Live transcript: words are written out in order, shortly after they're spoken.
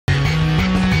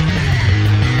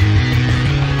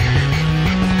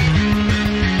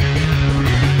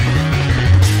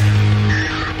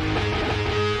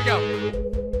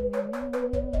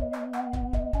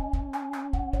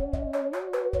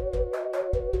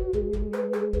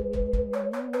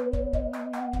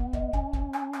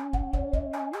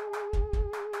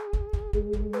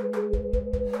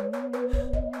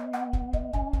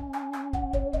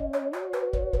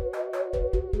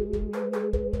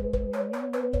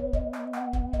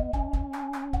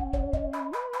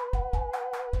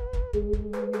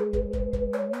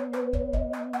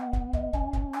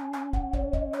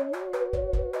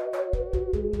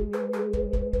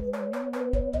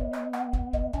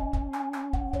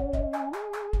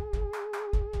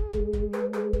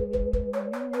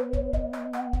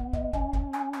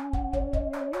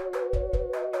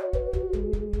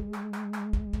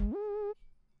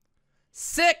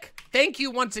Sick. Thank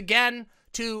you once again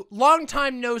to long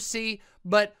time no see,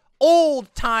 but old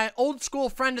school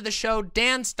friend of the show,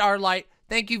 Dan Starlight.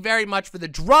 Thank you very much for the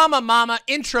DramaMama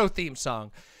intro theme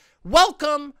song.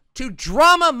 Welcome to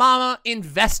DramaMama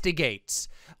Investigates.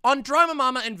 On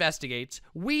DramaMama Investigates,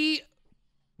 we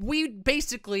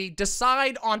basically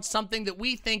decide on something that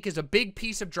we think is a big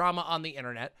piece of drama on the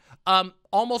internet,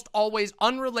 almost always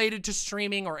unrelated to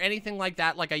streaming or anything like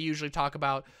that, like I usually talk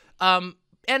about,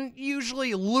 and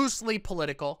usually loosely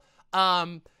political,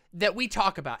 that we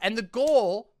talk about. And the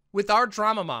goal with our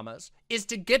Drama Mamas is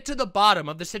to get to the bottom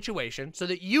of the situation so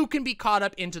that you can be caught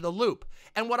up into the loop.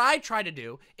 And what I try to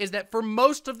do is that for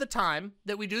most of the time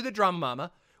that we do the Drama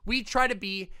Mama, we try to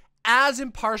be as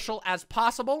impartial as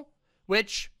possible,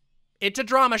 which it's a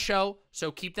drama show,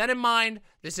 so keep that in mind.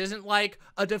 This isn't like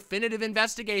a definitive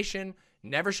investigation.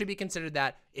 Never should be considered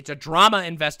that. It's a drama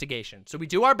investigation. So we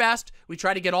do our best. We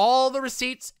try to get all the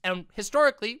receipts, and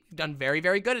historically, we've done very,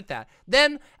 very good at that.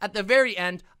 Then, at the very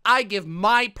end, I give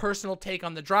my personal take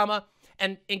on the drama,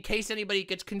 and in case anybody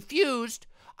gets confused,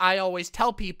 I always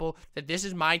tell people that this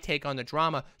is my take on the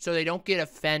drama so they don't get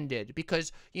offended,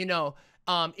 because, you know,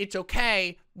 it's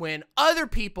okay when other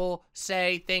people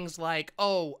say things like,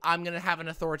 oh, I'm going to have an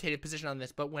authoritative position on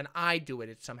this, but when I do it,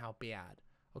 it's somehow bad.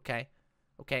 Okay?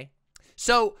 Okay?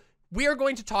 So, we are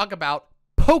going to talk about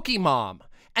Pokemom.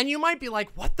 And you might be like,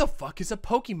 what the fuck is a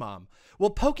Pokemom? Well,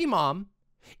 Pokemom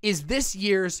is this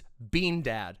year's Bean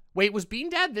Dad. Wait, was Bean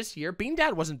Dad this year? Bean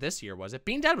Dad wasn't this year, was it?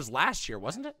 Bean Dad was last year,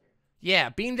 wasn't it? Yeah,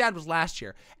 Bean Dad was last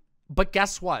year. But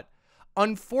guess what?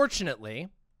 Unfortunately,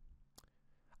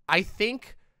 I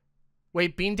think...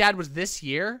 Wait, Bean Dad was this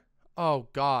year? Oh,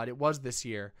 God, it was this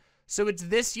year. So it's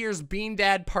this year's Bean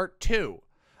Dad Part 2.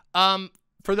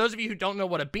 For those of you who don't know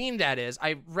what a Bean Dad is,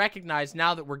 I recognize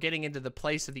now that we're getting into the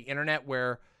place of the internet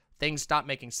where things stop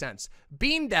making sense.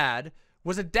 Bean Dad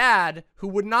was a dad who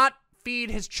would not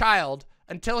feed his child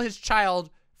until his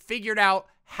child figured out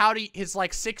how to, his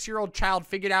like 6-year-old child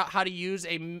figured out how to use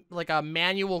a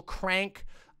manual crank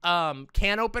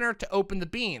can opener to open the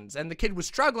beans. And the kid was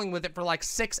struggling with it for like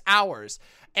 6 hours.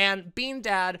 And Bean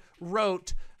Dad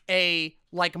wrote a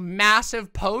like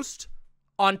massive post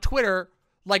on Twitter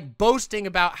like boasting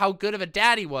about how good of a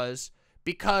dad he was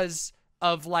because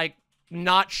of like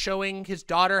not showing his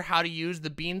daughter how to use the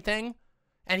bean thing.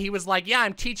 And he was like, yeah,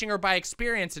 I'm teaching her by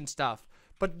experience and stuff.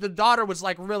 But the daughter was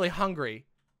like really hungry.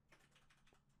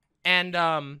 And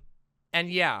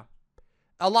yeah,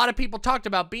 a lot of people talked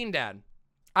about Bean Dad.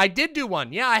 I did do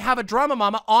one. Yeah, I have a Drama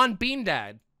Mama on Bean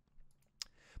Dad.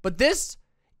 But this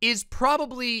is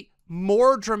probably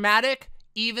more dramatic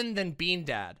even than Bean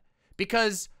Dad.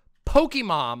 Because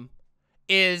Pokemom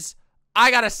is,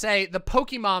 I gotta say, the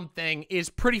Pokemom thing is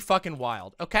pretty fucking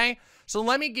wild, okay? So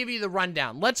let me give you the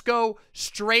rundown. Let's go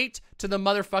straight to the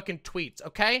motherfucking tweets,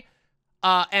 okay?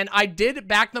 And I did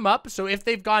back them up, so if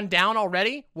they've gone down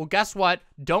already, well, guess what?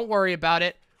 Don't worry about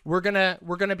it. We're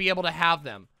gonna be able to have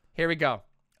them. Here we go,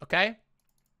 okay?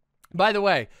 By the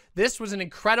way, this was an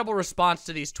incredible response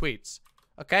to these tweets,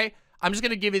 okay? I'm just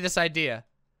gonna give you this idea.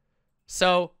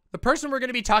 So, the person we're going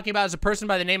to be talking about is a person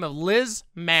by the name of Liz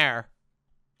Mair.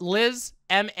 Liz,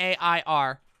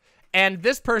 M-A-I-R. And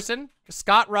this person,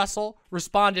 Scott Russell,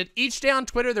 responded, each day on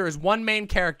Twitter there is one main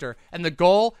character, and the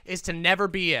goal is to never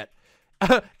be it.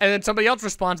 And then somebody else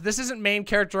responds, this isn't main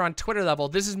character on Twitter level,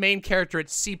 this is main character at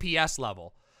CPS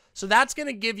level. So that's going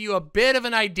to give you a bit of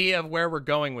an idea of where we're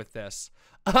going with this.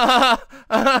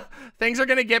 Things are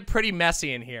going to get pretty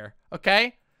messy in here,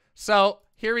 okay? So,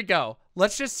 here we go.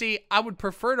 Let's just see. I would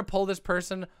prefer to pull this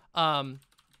person up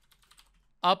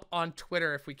on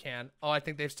Twitter if we can. Oh, I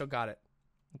think they've still got it.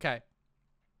 Okay.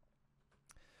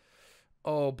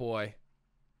 Oh, boy.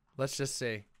 Let's just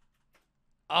see.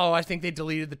 Oh, I think they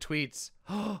deleted the tweets.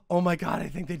 Oh, my God. I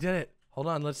think they did it. Hold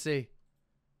on. Let's see.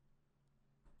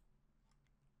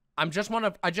 I just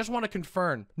want to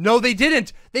confirm. No, they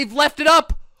didn't. They've left it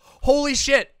up. Holy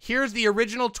shit. Here's the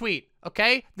original tweet.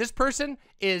 Okay. This person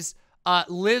is...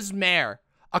 Liz Mair,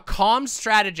 a comms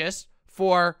strategist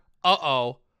for,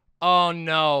 oh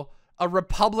no, a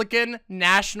Republican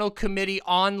National Committee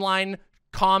online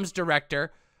comms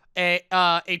director,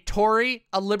 a Tory,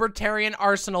 a Libertarian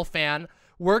Arsenal fan,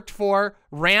 worked for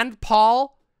Rand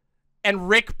Paul and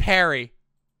Rick Perry.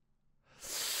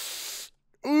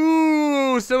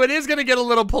 Ooh, so it is going to get a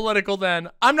little political then.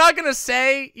 I'm not going to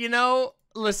say, you know...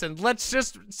 Listen, let's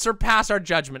just surpass our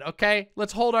judgment, okay?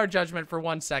 Let's hold our judgment for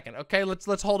 1 second, okay?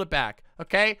 Let's hold it back,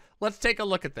 okay? Let's take a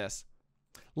look at this.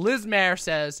 Liz Mayer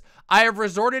says, I have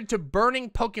resorted to burning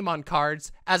Pokemon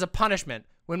cards as a punishment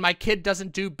when my kid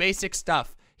doesn't do basic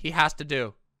stuff he has to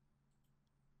do.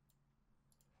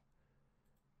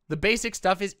 The basic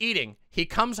stuff is eating. He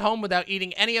comes home without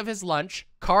eating any of his lunch,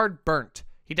 card burnt.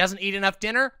 He doesn't eat enough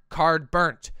dinner, card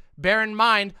burnt. Bear in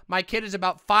mind, my kid is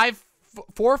about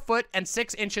 4 foot and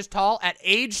 6 inches tall at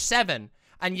age 7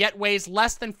 and yet weighs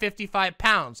less than 55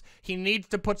 pounds. He needs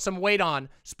to put some weight on,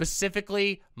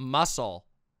 specifically muscle.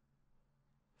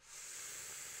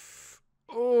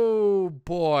 Oh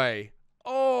boy.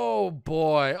 Oh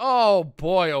boy. Oh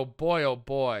boy. Oh boy. Oh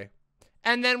boy.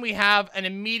 And then we have an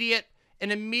immediate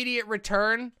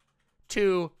return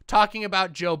to talking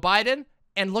about Joe Biden.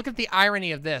 And look at the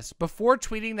irony of this. Before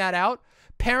tweeting that out,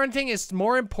 parenting is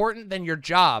more important than your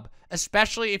job,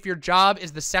 especially if your job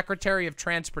is the Secretary of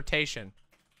Transportation.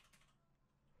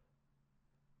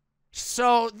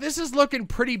 So this is looking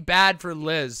pretty bad for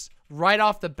Liz right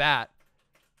off the bat.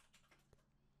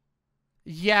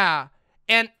 Yeah.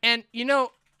 And you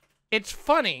know, it's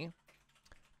funny.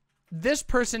 This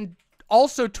person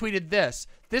also tweeted this.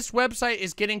 This website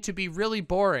is getting to be really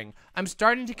boring. I'm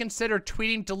starting to consider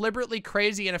tweeting deliberately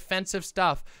crazy and offensive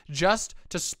stuff just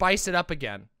to spice it up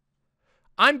again.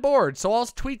 I'm bored, so I'll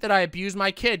tweet that I abuse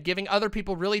my kid, giving other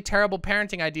people really terrible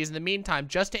parenting ideas in the meantime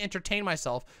just to entertain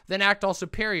myself, then act all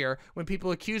superior when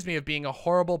people accuse me of being a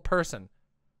horrible person.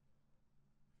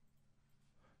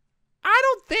 I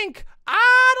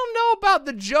don't know about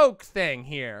the joke thing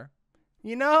here.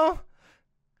 You know?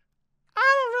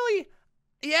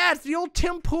 Yeah, it's the old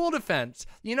Tim Pool defense.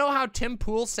 You know how Tim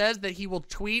Pool says that he will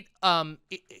tweet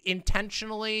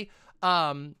intentionally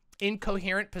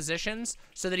incoherent positions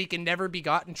so that he can never be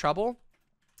got in trouble?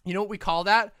 You know what we call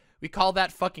that? We call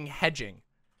that fucking hedging.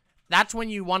 That's when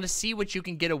you want to see what you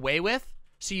can get away with,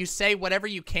 so you say whatever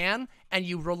you can, and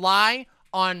you rely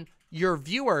on your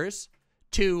viewers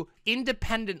to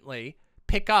independently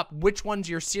pick up which ones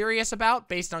you're serious about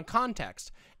based on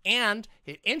context. And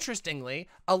it interestingly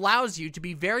allows you to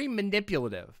be very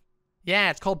manipulative.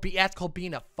 Yeah, it's called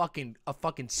being a fucking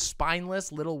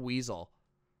spineless little weasel.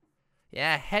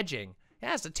 Yeah, hedging.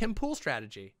 Yeah, it's a Tim Pool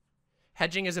strategy.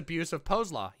 Hedging is abuse of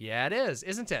Poe's law. Yeah, it is,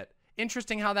 isn't it?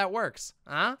 Interesting how that works,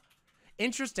 huh?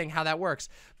 Interesting how that works.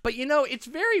 But you know, it's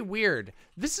very weird.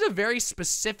 This is a very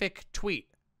specific tweet.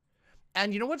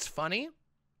 And you know what's funny?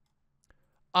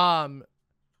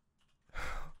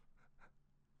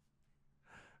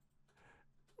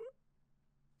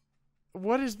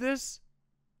 What is this?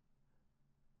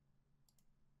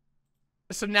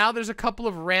 So now there's a couple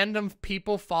of random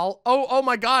people oh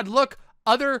my God, look,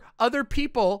 other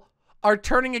people are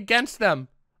turning against them.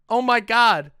 Oh my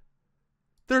God.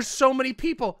 There's so many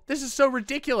people. This is so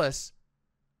ridiculous.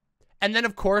 And then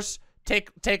of course,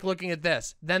 take looking at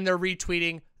this. Then they're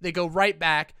retweeting. They go right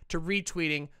back to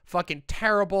retweeting fucking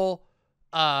terrible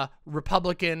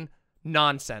Republican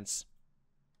nonsense.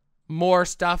 More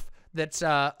stuff that's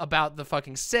about the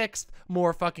fucking 6th,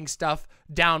 more fucking stuff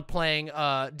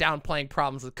downplaying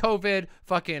problems with COVID,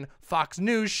 fucking Fox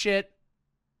News shit.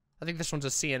 I think this one's a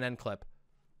CNN clip.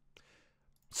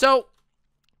 So,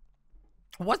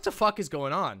 what the fuck is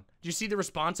going on? Do you see the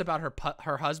response about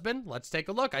her husband? Let's take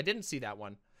a look. I didn't see that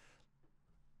one.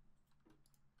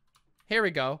 Here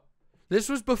we go. This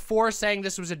was before saying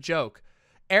this was a joke.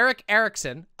 Eric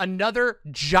Erickson, another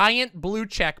giant blue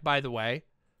check, by the way.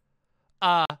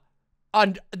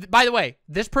 And by the way,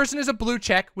 this person is a blue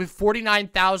check with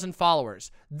 49,000 followers.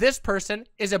 This person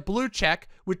is a blue check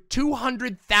with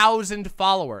 200,000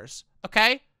 followers.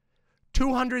 Okay?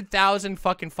 200,000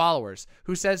 fucking followers.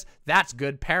 Who says, that's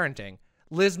good parenting.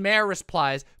 Liz Mayer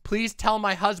replies, please tell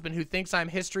my husband who thinks I'm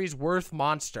history's worst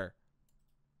monster.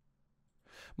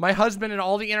 My husband and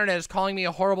all the internet is calling me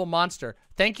a horrible monster.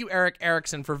 Thank you, Eric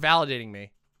Erickson, for validating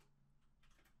me.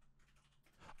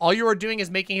 All you are doing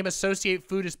is making him associate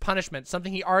food as punishment,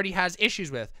 something he already has issues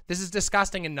with. This is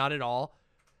disgusting and not at all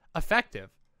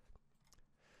effective.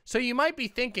 So you might be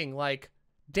thinking, like,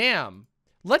 damn,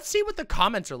 let's see what the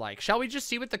comments are like. Shall we just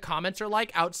see what the comments are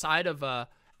like outside of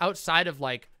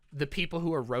like the people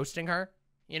who are roasting her,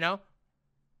 you know?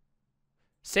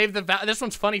 This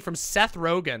one's funny, from Seth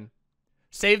Rogen.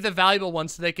 Save the valuable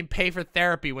ones so they can pay for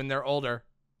therapy when they're older.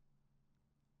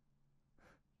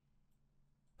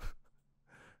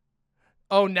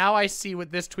 Oh, now I see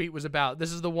what this tweet was about.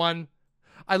 This is the one.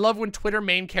 I love when Twitter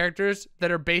main characters that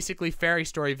are basically fairy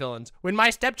story villains. When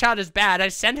my stepchild is bad, I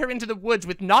send her into the woods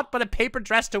with naught but a paper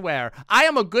dress to wear. I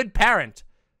am a good parent.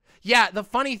 Yeah, the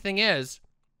funny thing is,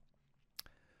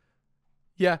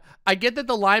 yeah, I get that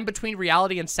the line between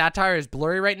reality and satire is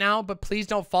blurry right now, but please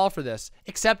don't fall for this.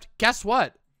 Except, guess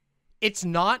what? It's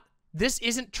not This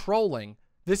isn't trolling.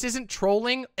 This isn't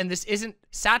trolling, and this isn't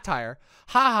satire.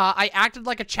 Haha, I acted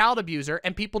like a child abuser,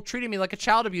 and people treated me like a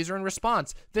child abuser in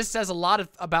response. This says a lot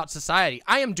about society.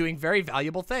 I am doing very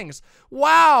valuable things.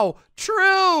 Wow,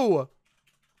 true!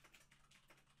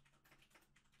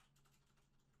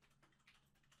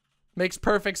 Makes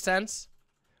perfect sense.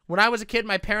 When I was a kid,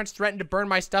 my parents threatened to burn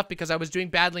my stuff because I was doing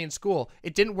badly in school.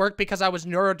 It didn't work because I was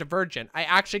neurodivergent. I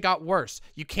actually got worse.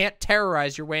 You can't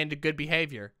terrorize your way into good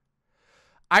behavior.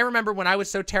 I remember when I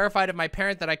was so terrified of my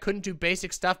parent that I couldn't do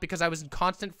basic stuff because I was in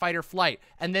constant fight or flight,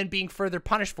 and then being further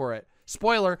punished for it.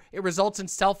 Spoiler, it results in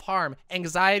self-harm,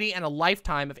 anxiety, and a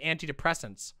lifetime of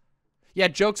antidepressants. Yeah,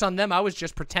 joke's on them, I was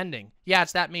just pretending. Yeah,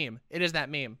 it's that meme. It is that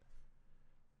meme.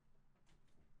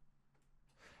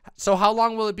 So how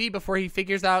long will it be before he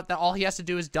figures out that all he has to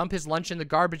do is dump his lunch in the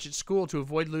garbage at school to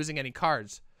avoid losing any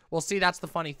cards? Well, see, that's the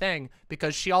funny thing,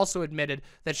 because she also admitted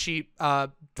that she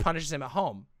punishes him at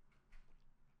home.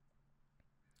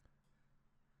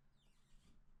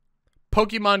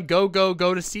 Pokemon go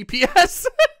to CPS.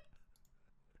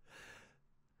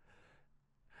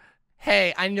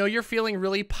 Hey, I know you're feeling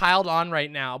really piled on right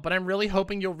now, but I'm really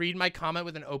hoping you'll read my comment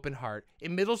with an open heart.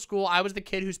 In middle school, I was the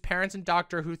kid whose parents and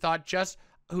doctor who thought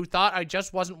I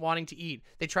just wasn't wanting to eat.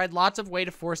 They tried lots of ways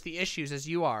to force the issues, as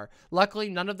you are. Luckily,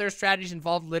 none of their strategies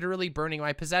involved literally burning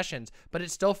my possessions, but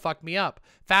it still fucked me up.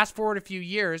 Fast forward a few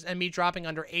years, and me dropping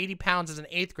under 80 pounds as an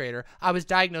 8th grader, I was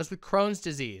diagnosed with Crohn's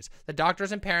disease. The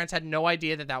doctors and parents had no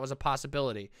idea that that was a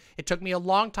possibility. It took me a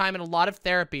long time and a lot of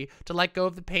therapy to let go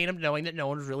of the pain of knowing that no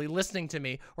one was really listening to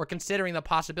me, or considering the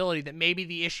possibility that maybe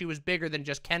the issue was bigger than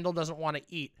just Kendall doesn't want to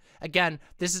eat. Again,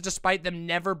 this is despite them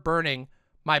never burning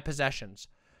my possessions.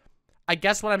 I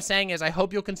guess what I'm saying is I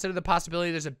hope you'll consider the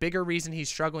possibility there's a bigger reason he's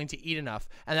struggling to eat enough,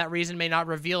 and that reason may not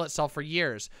reveal itself for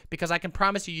years, because I can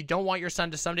promise you don't want your son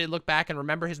to someday look back and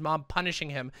remember his mom punishing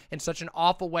him in such an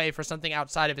awful way for something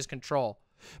outside of his control.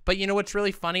 But you know what's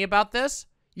really funny about this?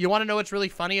 You want to know what's really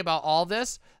funny about all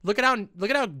this? Look at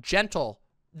how gentle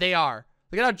they are.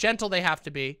 Look at how gentle they have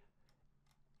to be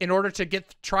in order to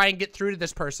try and get through to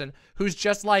this person who's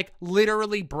just like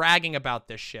literally bragging about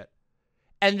this shit.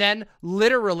 And then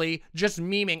literally just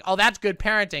memeing, oh, that's good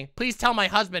parenting. Please tell my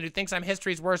husband who thinks I'm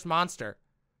history's worst monster.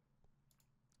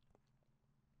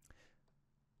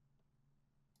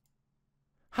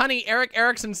 Honey, Eric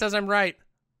Erickson says I'm right.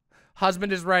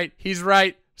 Husband is right. He's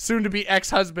right. Soon to be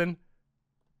ex-husband.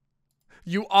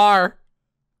 You are.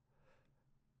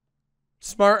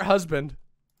 Smart husband.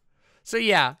 So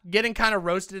yeah, getting kind of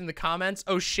roasted in the comments.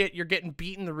 Oh shit, you're getting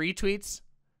beaten the retweets.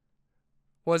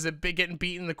 Was it getting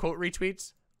beaten the quote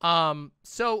retweets?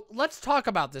 So let's talk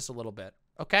about this a little bit,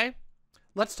 okay?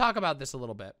 Let's talk about this a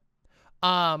little bit.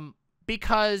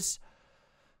 Because,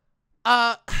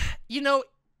 you know,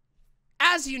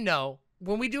 as you know,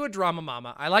 when we do a drama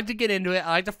mama, I like to get into it.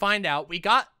 I like to find out.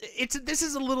 This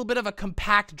is a little bit of a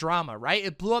compact drama, right?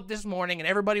 It blew up this morning and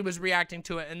everybody was reacting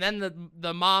to it. And then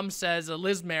the mom says,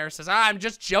 Liz Mayer says, I'm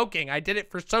just joking. I did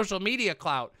it for social media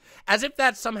clout. As if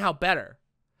that's somehow better.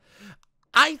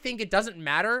 I think it doesn't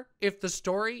matter if the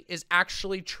story is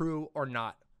actually true or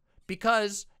not,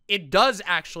 because it does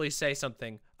actually say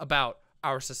something about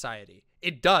our society.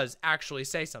 It does actually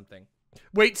say something.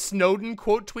 Wait, Snowden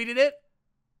quote tweeted it?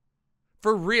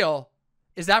 For real?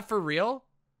 Is that for real?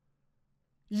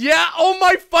 Yeah, oh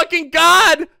my fucking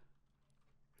God!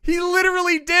 He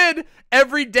literally did.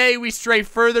 Every day we stray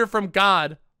further from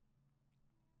God.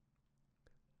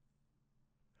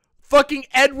 Fucking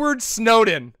Edward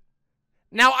Snowden.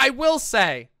 Now, I will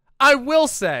say,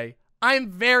 I'm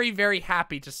very, very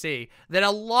happy to see that a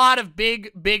lot of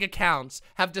big accounts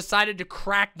have decided to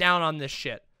crack down on this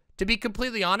shit. To be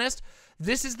completely honest,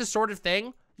 this is the sort of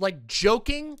thing, like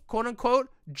joking, quote unquote,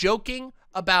 joking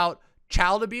about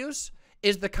child abuse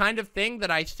is the kind of thing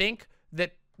that I think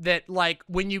that like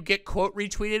when you get quote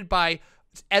retweeted by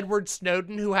Edward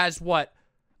Snowden, who has what?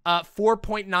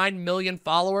 4.9 million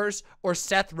followers, or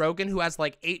Seth Rogen, who has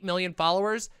like 8 million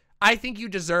followers. I think you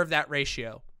deserve that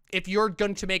ratio. If you're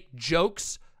going to make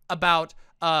jokes about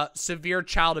severe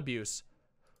child abuse.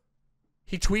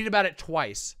 He tweeted about it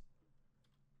twice.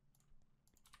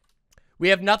 We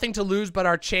have nothing to lose but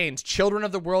our chains. Children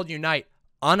of the world unite.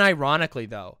 Unironically,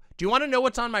 though. Do you want to know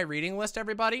what's on my reading list,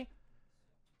 everybody?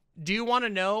 Do you want to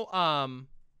know,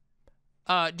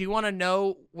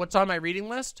 what's on my reading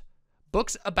list?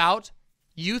 Books about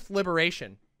youth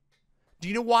liberation. Do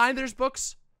you know why there's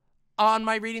books on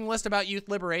my reading list about youth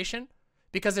liberation?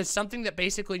 Because it's something that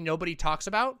basically nobody talks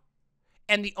about.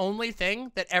 And the only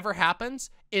thing that ever happens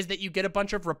is that you get a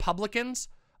bunch of Republicans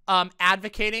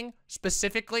advocating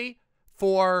specifically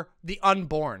for the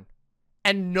unborn.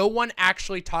 And no one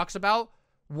actually talks about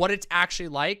what it's actually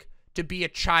like to be a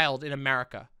child in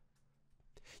America.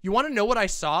 You want to know what I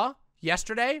saw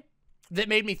yesterday that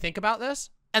made me think about this?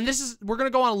 And this is, we're going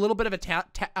to go on a little bit of a tangent.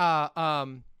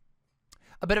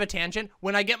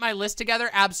 When I get my list together,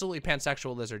 absolutely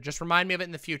pansexual lizard. Just remind me of it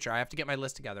in the future. I have to get my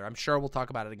list together. I'm sure we'll talk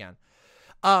about it again.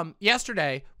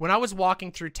 Yesterday, when I was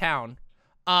walking through town,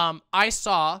 I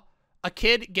saw a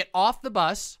kid get off the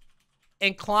bus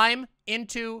and climb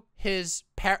into his,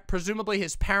 presumably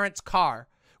his parents' car,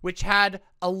 which had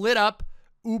a lit up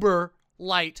Uber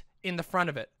light in the front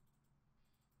of it.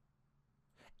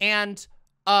 And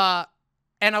I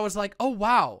was like, oh,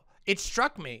 wow. It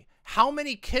struck me. How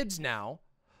many kids now,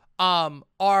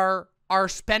 are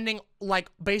spending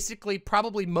like basically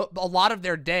probably a lot of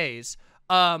their days,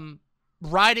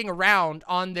 riding around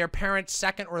on their parents'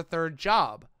 second or third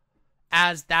job,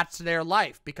 as that's their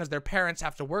life because their parents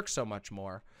have to work so much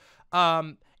more.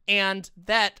 And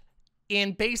that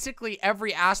in basically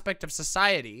every aspect of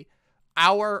society,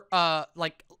 our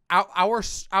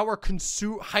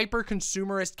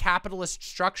hyper-consumerist capitalist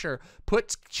structure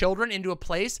puts children into a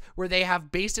place where they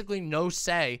have basically no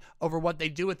say over what they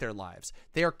do with their lives.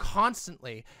 They are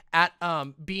constantly at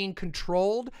being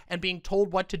controlled and being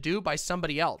told what to do by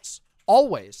somebody else.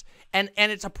 Always. And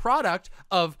it's a product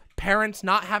of parents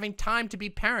not having time to be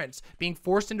parents, being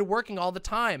forced into working all the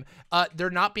time. There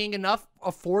not being enough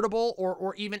affordable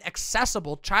or even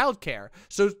accessible childcare.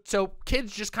 So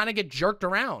kids just kind of get jerked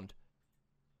around.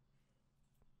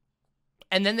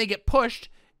 And then they get pushed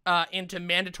into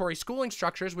mandatory schooling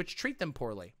structures, which treat them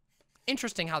poorly.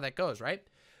 Interesting how that goes, right?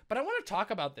 But I want to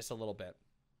talk about this a little bit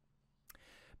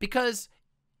because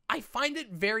I find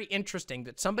it very interesting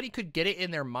that somebody could get it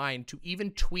in their mind to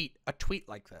even tweet a tweet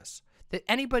like this, that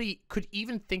anybody could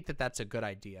even think that that's a good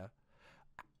idea.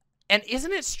 And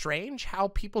isn't it strange how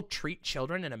people treat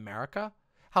children in America?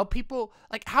 How people,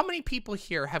 like, how many people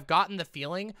here have gotten the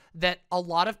feeling that a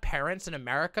lot of parents in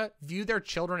America view their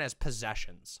children as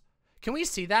possessions? Can we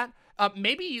see that?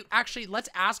 Maybe you actually, let's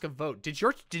ask a vote. Did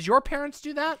your parents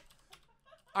do that?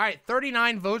 All right,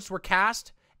 39 votes were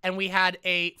cast, and we had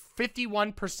a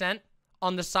 51%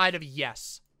 on the side of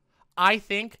yes. I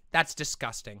think that's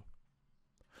disgusting.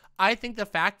 I think the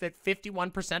fact that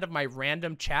 51% of my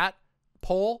random chat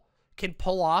poll can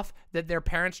pull off that their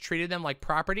parents treated them like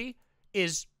property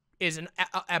is an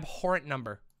abhorrent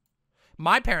number.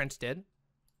 My parents did.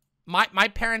 My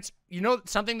parents, you know,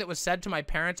 something that was said to my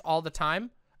parents all the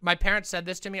time. My parents said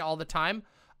this to me all the time.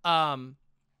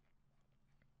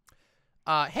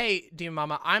 Hey,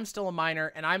 DramaMama, I'm still a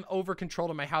minor and I'm over controlled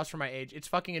in my house for my age. It's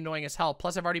fucking annoying as hell.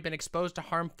 Plus, I've already been exposed to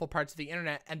harmful parts of the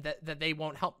internet and that they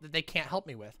won't help, that they can't help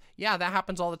me with. Yeah, that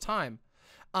happens all the time.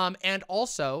 And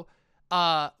also,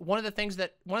 one of the things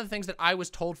that I was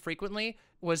told frequently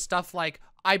was stuff like,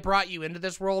 I brought you into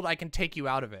this world, I can take you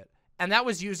out of it. And that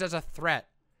was used as a threat.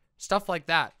 Stuff like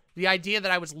that. The idea that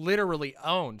I was literally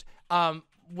owned.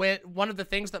 When one of the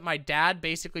things that my dad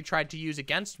basically tried to use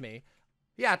against me,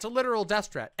 yeah, it's a literal death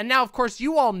threat. And now, of course,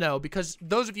 you all know, because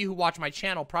those of you who watch my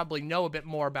channel probably know a bit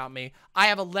more about me. I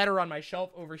have a letter on my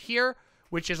shelf over here,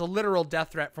 which is a literal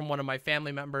death threat from one of my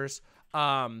family members,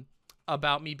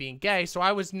 about me being gay. So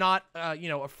I was not, you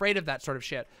know, afraid of that sort of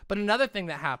shit. But another thing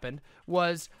that happened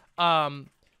was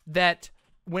that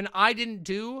when I didn't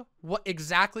do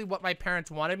exactly what my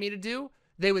parents wanted me to do,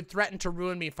 they would threaten to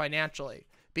ruin me financially.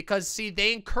 Because, see,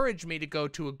 they encouraged me to go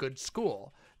to a good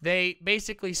school. They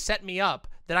basically set me up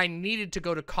that I needed to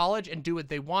go to college and do what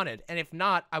they wanted. And if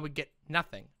not, I would get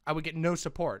nothing. I would get no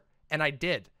support. And I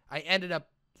did. I ended up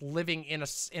living in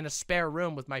a spare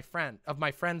room with my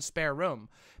friend's spare room,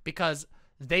 because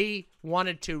they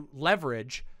wanted to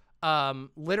leverage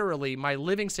literally my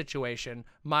living situation,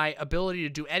 my ability to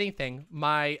do anything,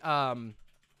 my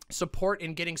support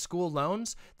in getting school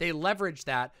loans. They leveraged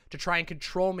that to try and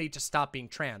control me to stop being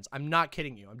trans. I'm not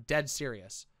kidding you. I'm dead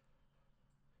serious.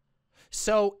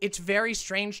 So it's very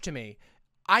strange to me.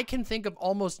 I can think of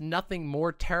almost nothing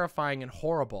more terrifying and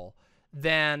horrible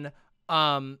than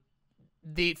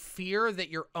the fear that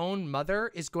your own mother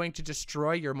is going to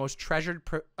destroy your most treasured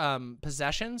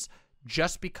possessions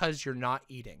just because you're not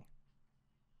eating.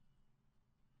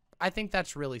 I think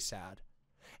that's really sad.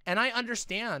 And I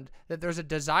understand that there's a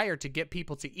desire to get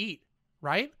people to eat,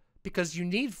 right? Because you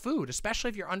need food, especially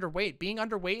if you're underweight. Being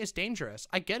underweight is dangerous.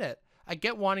 I get it. I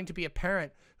get wanting to be a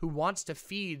parent who wants to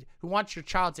feed, who wants your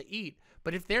child to eat.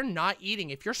 But if they're not eating,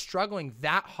 if you're struggling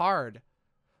that hard,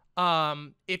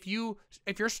 if your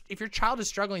child is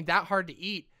struggling that hard to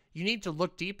eat, you need to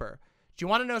look deeper. Do you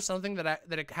want to know something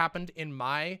that happened in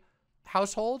my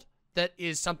household that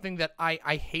is something that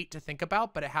I hate to think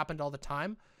about, but it happened all the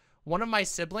time? one of my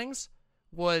siblings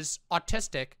was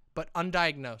autistic but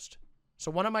undiagnosed.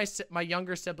 So one of my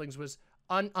younger siblings was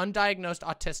undiagnosed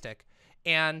autistic,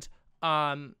 and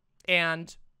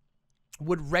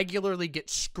would regularly get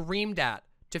screamed at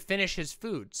to finish his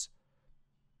foods.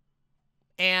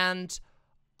 And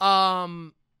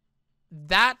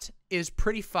that is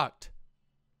pretty fucked.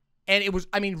 And it was,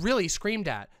 I mean, really screamed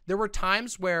at. There were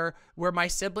times where my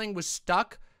sibling was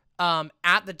stuck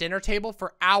at the dinner table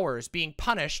for hours being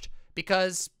punished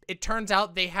because it turns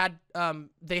out they had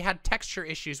texture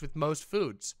issues with most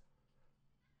foods.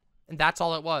 And that's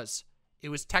all it was. It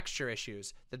was texture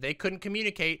issues that they couldn't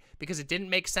communicate because it didn't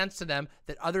make sense to them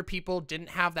that other people didn't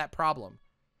have that problem.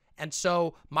 And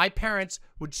so my parents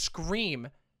would scream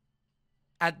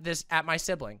at my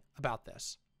sibling about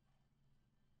this.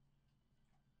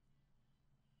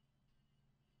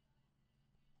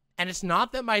 And it's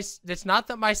not that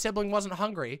my sibling wasn't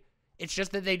hungry. It's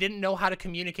just that they didn't know how to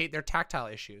communicate their tactile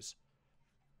issues.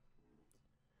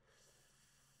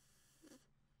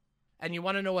 And you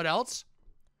want to know what else?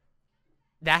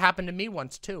 That happened to me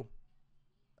once too.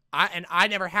 I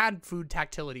never had food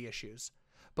tactility issues.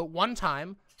 But one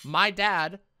time, my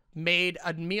dad made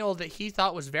a meal that he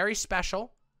thought was very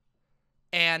special,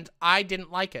 and I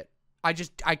didn't like it. I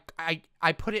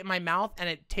put it in my mouth and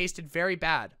it tasted very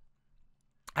bad.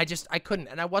 I couldn't.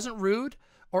 And I wasn't rude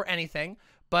or anything,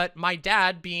 but my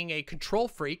dad, being a control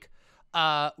freak,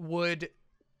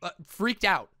 freaked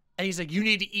out. And he's like, you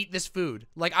need to eat this food.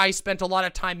 Like, I spent a lot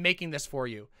of time making this for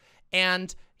you.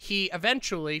 And he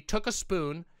eventually took a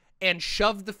spoon and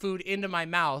shoved the food into my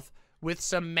mouth with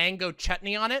some mango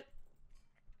chutney on it.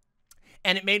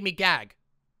 And it made me gag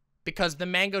because the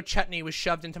mango chutney was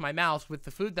shoved into my mouth with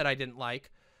the food that I didn't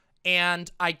like.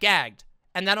 And I gagged.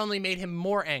 And that only made him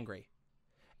more angry.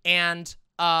 And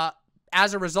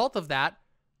as a result of that,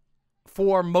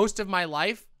 for most of my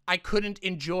life, I couldn't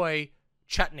enjoy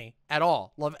chutney at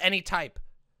all, of any type,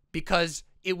 because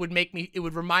it would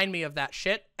remind me of that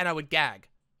shit, and I would gag.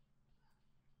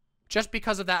 Just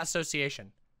because of that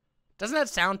association. Doesn't that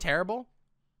sound terrible?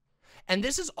 And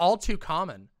this is all too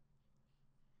common.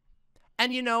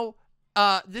 And you know,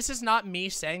 this is not me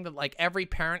saying that like every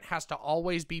parent has to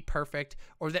always be perfect,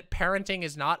 or that parenting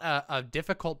is not a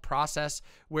difficult process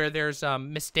where there's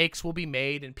mistakes will be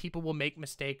made and people will make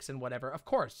mistakes and whatever. Of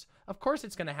course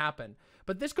it's going to happen.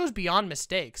 But this goes beyond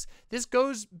mistakes. This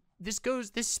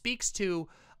speaks to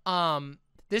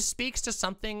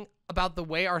something about the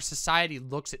way our society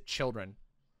looks at children.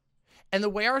 And the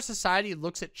way our society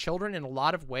looks at children in a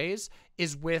lot of ways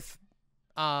is with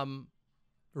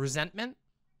resentment.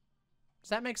 Does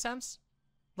that make sense?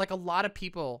 Like, a lot of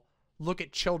people look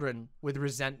at children with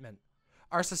resentment.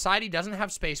 Our society doesn't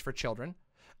have space for children.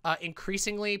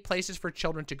 Increasingly, places for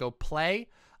children to go play,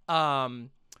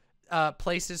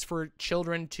 places for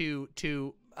children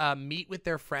to meet with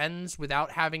their friends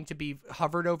without having to be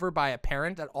hovered over by a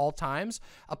parent at all times,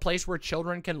 a place where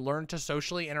children can learn to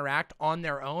socially interact on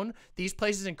their own. These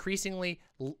places increasingly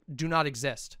do not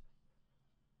exist.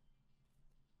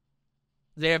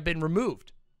 They have been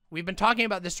removed. We've been talking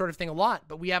about this sort of thing a lot,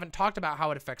 but we haven't talked about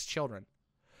how it affects children.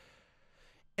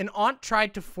 An aunt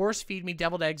tried to force feed me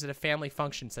deviled eggs at a family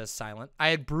function, says Silent. I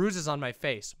had bruises on my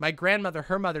face. My grandmother,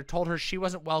 her mother, told her she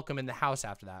wasn't welcome in the house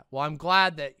after that. Well, I'm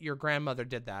glad that your grandmother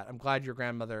did that. I'm glad your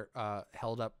grandmother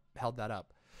held that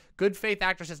up. Good Faith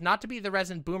Actor says, not to be the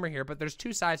resident boomer here, but there's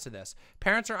two sides to this.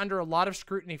 Parents are under a lot of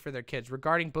scrutiny for their kids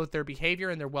regarding both their behavior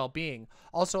and their well-being.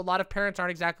 Also, a lot of parents aren't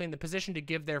exactly in the position to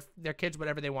give their kids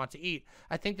whatever they want to eat.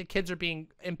 I think the kids are being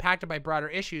impacted by broader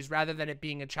issues rather than it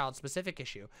being a child-specific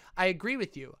issue. I agree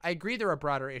with you. I agree there are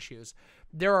broader issues.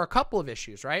 There are a couple of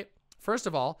issues, right? First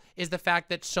of all, is the fact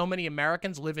that so many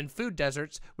Americans live in food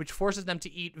deserts, which forces them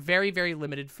to eat very, very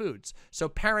limited foods. So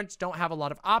parents don't have a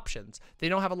lot of options. They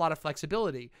don't have a lot of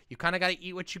flexibility. You kind of got to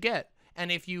eat what you get.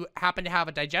 And if you happen to have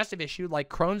a digestive issue like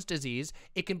Crohn's disease,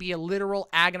 it can be a literal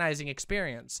agonizing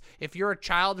experience. If you're a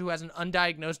child who has an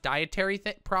undiagnosed dietary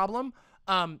problem,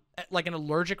 like an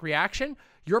allergic reaction,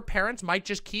 your parents might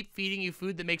just keep feeding you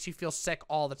food that makes you feel sick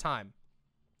all the time.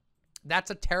 That's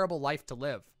a terrible life to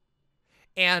live.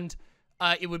 And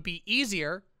it would be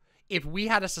easier if we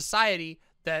had a society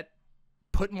that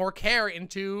put more care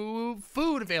into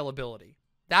food availability.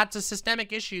 That's a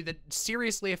systemic issue that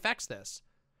seriously affects this.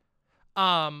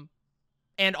 And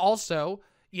also,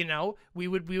 you know, we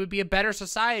would be a better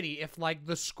society if, like,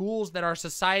 the schools that our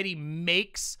society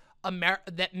makes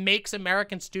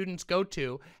American students go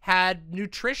to had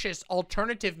nutritious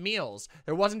alternative meals.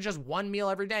 There wasn't just one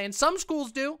meal every day. And some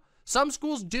schools do. Some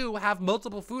schools do have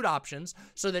multiple food options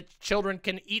so that children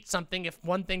can eat something if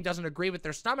one thing doesn't agree with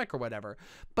their stomach or whatever.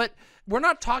 But we're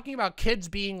not talking about kids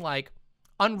being like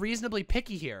unreasonably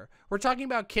picky here. We're talking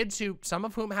about kids who, some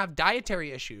of whom have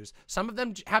dietary issues. Some of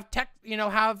them have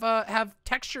have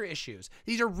texture issues.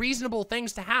 These are reasonable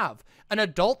things to have. An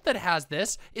adult that has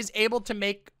this is able to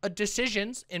make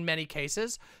decisions in many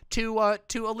cases to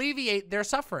alleviate their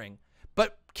suffering.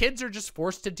 But kids are just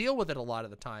forced to deal with it a lot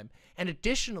of the time. And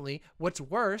additionally, what's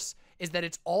worse is that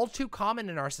it's all too common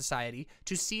in our society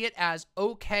to see it as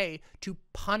okay to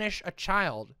punish a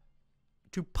child.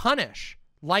 To punish,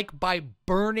 like by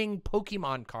burning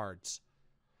Pokemon cards.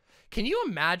 Can you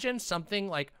imagine something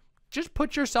like, just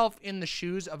put yourself in the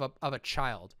shoes of a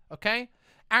child, okay?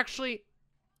 Actually,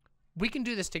 we can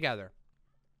do this together.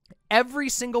 Every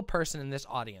single person in this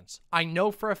audience, I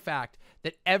know for a fact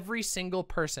that every single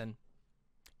person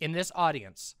in this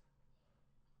audience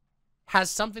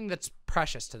has something that's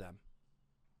precious to them.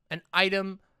 An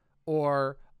item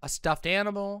or a stuffed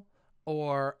animal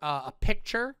or a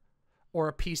picture or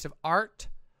a piece of art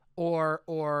or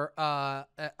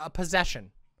a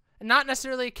possession. And not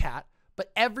necessarily a cat,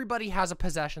 but everybody has a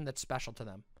possession that's special to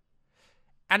them.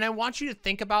 And I want you to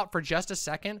think about for just a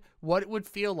second what it would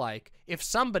feel like if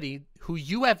somebody who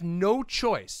you have no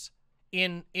choice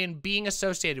in being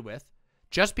associated with,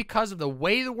 just because of the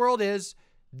way the world is,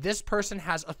 this person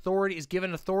has authority, is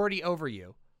given authority over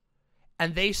you,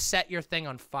 and they set your thing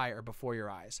on fire before your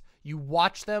eyes. You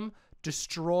watch them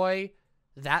destroy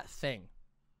that thing,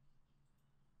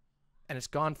 and it's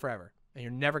gone forever, and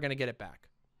you're never going to get it back.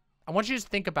 I want you to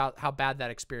think about how bad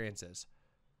that experience is.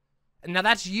 And now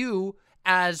that's you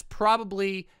as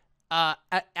probably,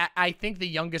 I think the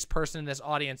youngest person in this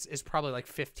audience is probably like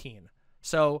 15.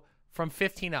 So from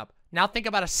 15 up. Now think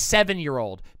about a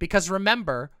 7-year-old, because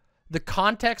remember, the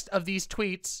context of these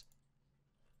tweets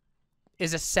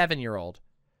is a 7-year-old,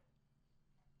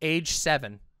 age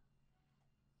 7.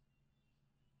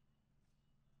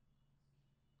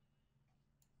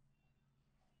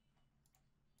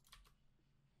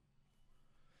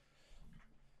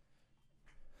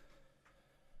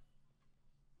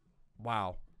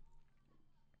 Wow.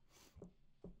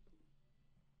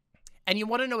 And you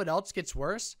want to know what else gets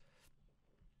worse?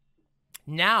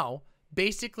 Now,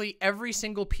 basically every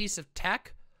single piece of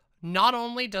tech, not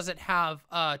only does it have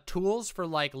tools for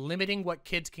like limiting what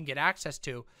kids can get access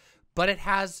to, but it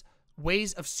has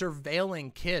ways of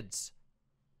surveilling kids.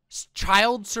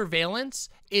 Child surveillance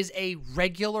is a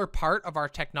regular part of our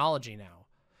technology now.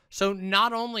 So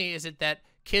not only is it that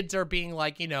kids are being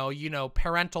like,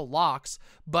 parental locks,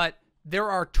 but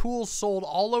there are tools sold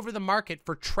all over the market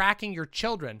for tracking your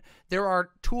children. There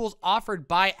are tools offered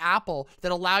by Apple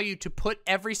that allow you to put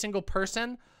every single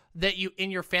person that you in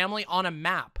your family on a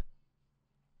map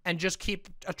and just keep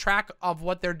a track of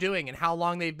what they're doing and how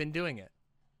long they've been doing it.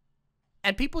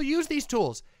 And people use these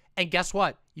tools. And guess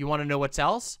what? You want to know what's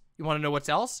else? You want to know what's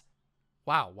else?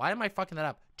 Wow, why am I fucking that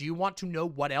up? Do you want to know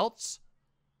what else?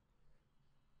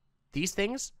 These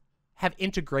things have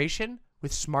integration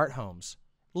with smart homes.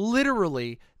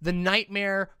 Literally, the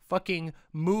nightmare fucking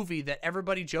movie that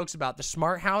everybody jokes about, the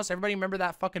smart house. Everybody remember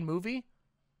that fucking movie?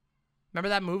 Remember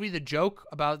that movie, the joke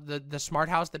about the smart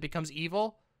house that becomes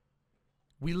evil?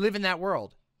 We live in that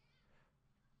world.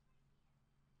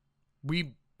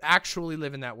 We actually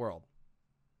live in that world.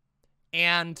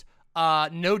 And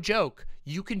no joke,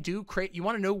 you can do you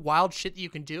want to know wild shit that you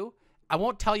can do? I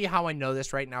won't tell you how I know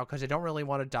this right now because I don't really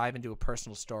want to dive into a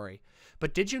personal story.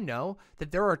 But did you know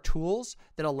that there are tools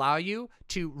that allow you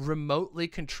to remotely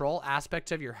control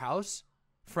aspects of your house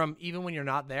from even when you're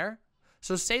not there?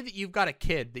 So say that you've got a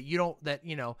kid that you don't, that,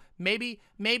 maybe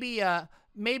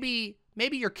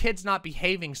your kid's not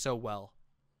behaving so well.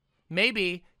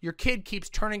 Maybe your kid keeps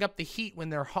turning up the heat when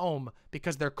they're home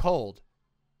because they're cold.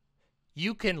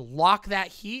 You can lock that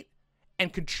heat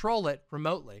and control it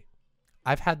remotely.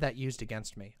 I've had that used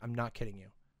against me. I'm not kidding you.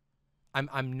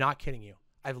 I'm not kidding you.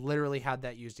 I've literally had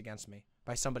that used against me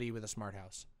by somebody with a smart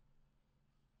house.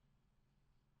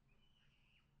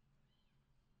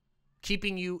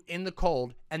 Keeping you in the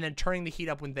cold and then turning the heat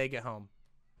up when they get home.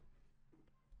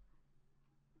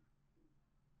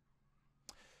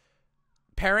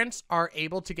 Parents are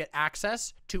able to get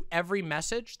access to every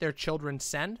message their children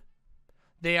send.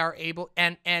 They are able,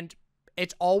 and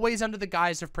it's always under the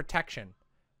guise of protection.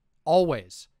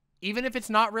 Always. Even if it's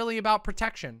not really about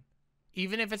protection.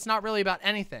 Even if it's not really about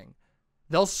anything.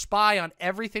 They'll spy on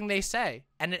everything they say.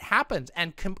 And it happens.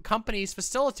 And companies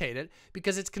facilitate it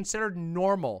because it's considered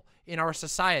normal in our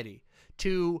society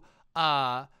to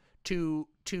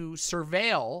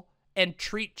surveil and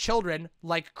treat children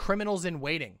like criminals in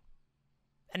waiting.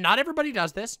 And not everybody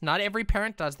does this. Not every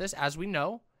parent does this, as we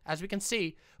know, as we can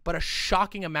see, but a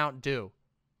shocking amount do.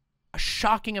 A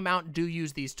shocking amount do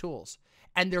use these tools.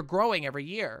 And they're growing every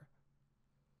year.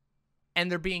 And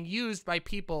they're being used by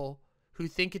people who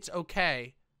think it's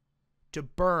okay to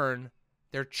burn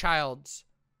their child's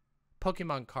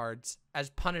Pokemon cards as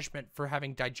punishment for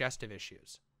having digestive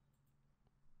issues.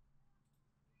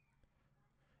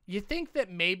 You think that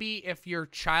maybe if your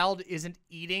child isn't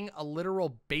eating a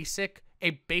literal basic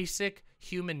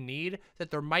human need, that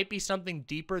there might be something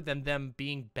deeper than them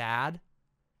being bad?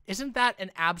 Isn't that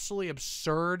an absolutely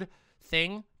absurd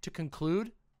thing to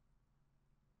conclude?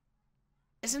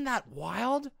 Isn't that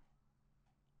wild?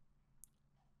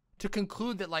 To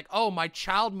conclude that, like, oh, my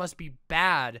child must be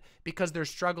bad because they're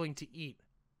struggling to eat.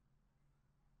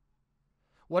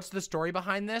 What's the story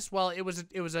behind this? Well, it was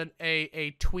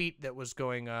a tweet that was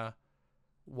going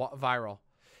viral.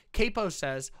 Capo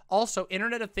says, also,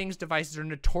 Internet of Things devices are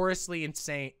notoriously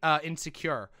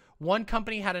insecure. One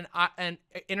company had an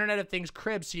Internet of Things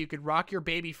crib so you could rock your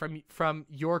baby from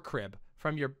your crib,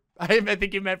 from your I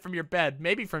think you meant from your bed,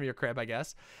 maybe from your crib, I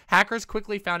guess. Hackers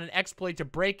quickly found an exploit to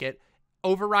break it,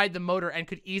 override the motor, and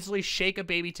could easily shake a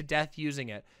baby to death using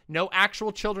it. No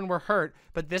actual children were hurt,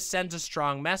 but this sends a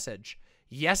strong message.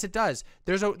 Yes, it does.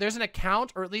 There's an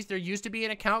account, or at least there used to be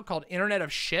an account called Internet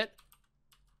of Shit.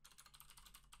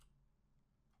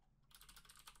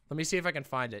 Let me see if I can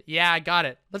find it. Yeah, I got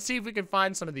it. Let's see if we can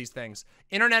find some of these things.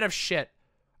 Internet of Shit.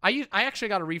 I actually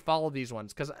got to refollow these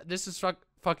ones because this is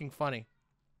fucking funny.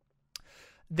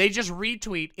 They just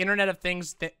retweet Internet of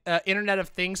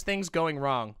Things things going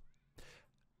wrong.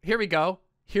 Here we go.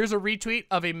 Here's a retweet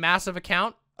of a massive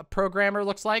account. A programmer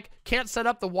looks like. Can't set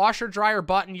up the washer dryer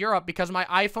bought in Europe because my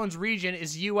iPhone's region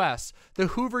is US. The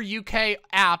Hoover UK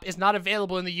app is not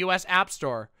available in the US App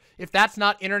Store. If that's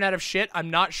not Internet of Shit, I'm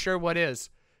not sure what is.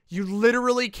 You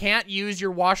literally can't use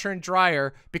your washer and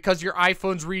dryer because your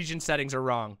iPhone's region settings are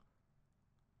wrong.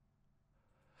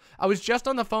 I was just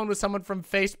on the phone with someone from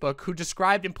Facebook who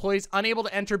described employees unable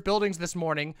to enter buildings this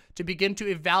morning to begin to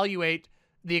evaluate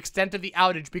the extent of the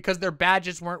outage because their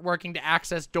badges weren't working to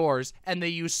access doors and they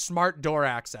use smart door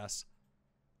access.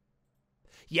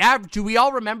 Yeah, do we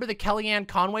all remember the Kellyanne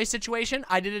Conway situation?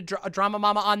 I did a Drama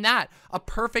Mama on that. A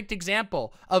perfect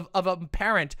example of a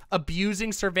parent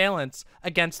abusing surveillance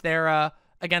against their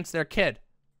kid.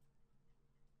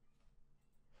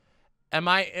 Am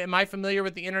I familiar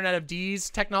with the Internet of D's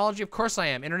technology? Of course I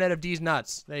am. Internet of D's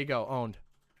nuts. There you go. Owned.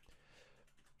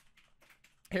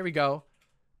 Here we go.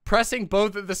 Pressing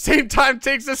both at the same time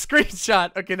takes a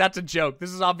screenshot. Okay, that's a joke.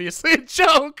 This is obviously a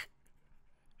joke.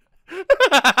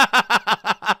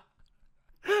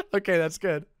 Okay, that's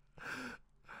good.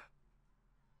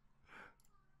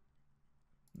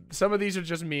 Some of these are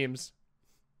just memes.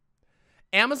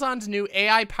 Amazon's new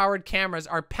AI-powered cameras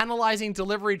are penalizing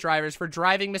delivery drivers for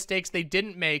driving mistakes they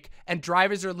didn't make, and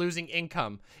drivers are losing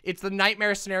income. It's the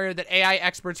nightmare scenario that AI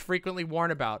experts frequently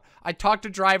warn about. I talked to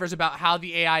drivers about how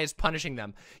the AI is punishing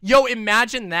them. Yo,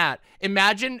 imagine that.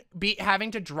 Imagine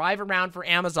having to drive around for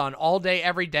Amazon all day,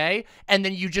 every day, and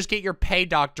then you just get your pay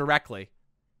doc directly.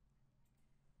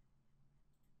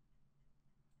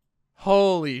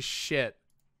 Holy shit.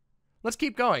 Let's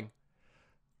keep going.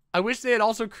 I wish they had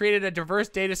also created a diverse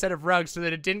data set of rugs so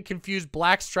that it didn't confuse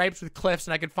black stripes with cliffs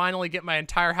and I could finally get my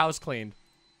entire house cleaned.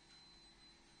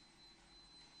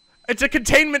 It's a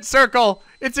containment circle.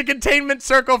 It's a containment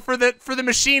circle for the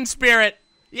machine spirit.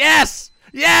 Yes!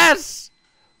 Yes!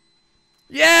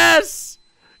 Yes!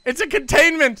 It's a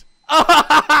containment.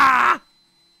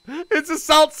 It's a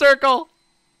salt circle.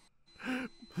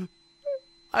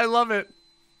 I love it.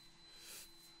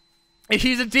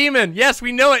 He's a demon. Yes,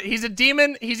 we know it. He's a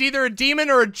demon. He's either a demon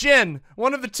or a djinn.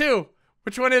 One of the two.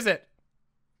 Which one is it?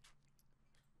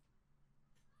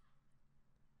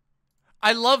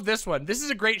 I love this one. This is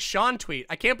a great Sean tweet.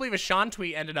 I can't believe a Sean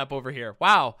tweet ended up over here.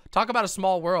 Wow. Talk about a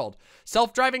small world.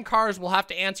 Self-driving cars will have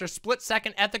to answer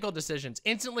split-second ethical decisions,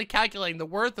 instantly calculating the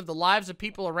worth of the lives of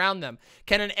people around them.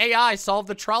 Can an AI solve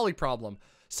the trolley problem?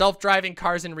 Self-driving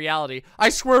cars in reality. I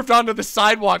swerved onto the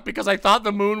sidewalk because I thought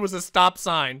the moon was a stop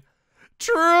sign.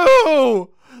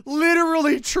 True!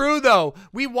 Literally true, though.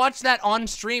 We watched that on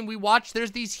stream.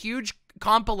 There's these huge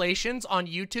compilations on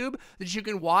YouTube that you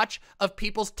can watch of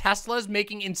people's Teslas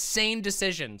making insane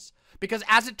decisions. Because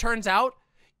as it turns out,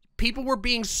 people were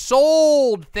being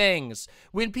sold things.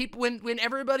 When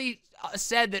everybody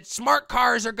said that smart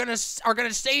cars are gonna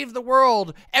save the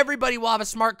world, everybody will have a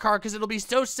smart car because it'll be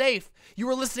so safe. You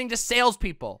were listening to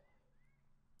salespeople.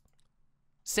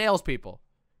 Salespeople.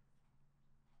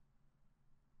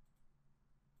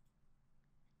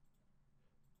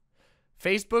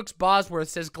 Facebook's Bosworth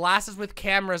says glasses with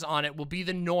cameras on it will be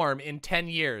the norm in 10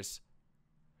 years.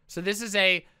 So this is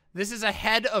a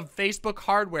head of Facebook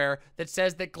hardware that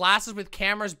says that glasses with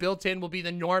cameras built in will be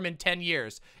the norm in 10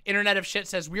 years. Internet of Shit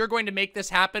says we are going to make this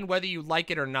happen whether you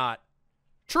like it or not.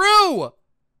 True!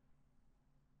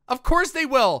 Of course they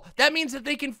will. That means that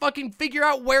they can fucking figure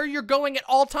out where you're going at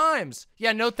all times.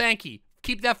 Yeah, no thank you.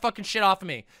 Keep that fucking shit off of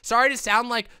me. Sorry to sound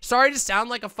like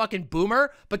a fucking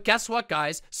boomer, but guess what,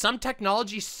 guys? Some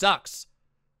technology sucks.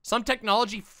 Some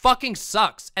technology fucking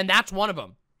sucks, and that's one of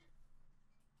them.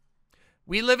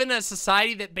 We live in a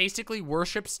society that basically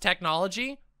worships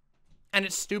technology, and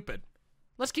it's stupid.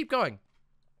 Let's keep going.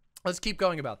 Let's keep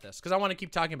going about this, because I want to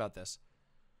keep talking about this.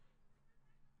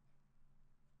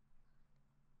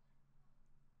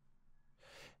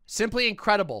 Simply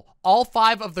incredible. All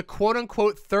 5 of the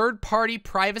quote-unquote third-party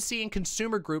privacy and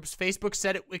consumer groups Facebook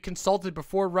said it consulted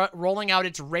before rolling out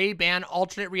its Ray-Ban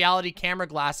alternate reality camera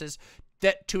glasses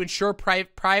that to ensure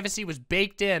privacy was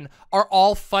baked in are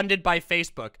all funded by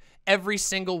Facebook. Every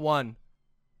single one.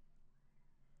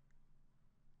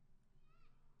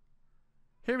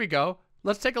 Here we go.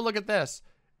 Let's take a look at this.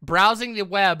 Browsing the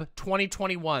web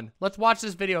 2021. Let's watch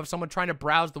this video of someone trying to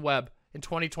browse the web in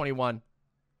 2021.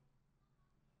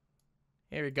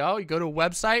 Here we go. You go to a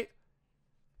website.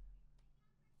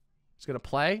 It's going to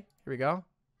play. Here we go.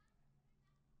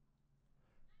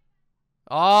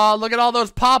 Oh, look at all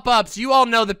those pop-ups. You all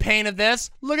know the pain of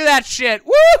this. Look at that shit.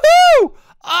 Woohoo!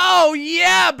 Oh,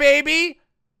 yeah, baby.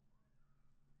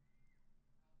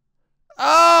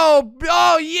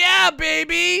 Oh, yeah,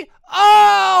 baby.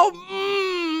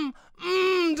 Oh,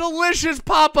 delicious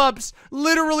pop-ups.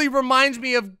 Literally reminds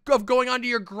me of going onto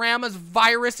your grandma's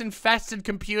virus-infested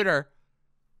computer.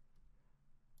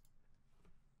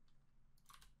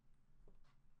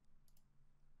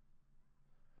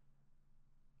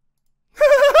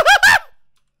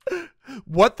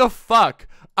 What the fuck?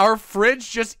 Our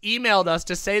fridge just emailed us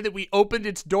to say that we opened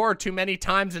its door too many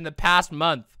times in the past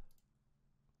month.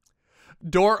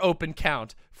 Door open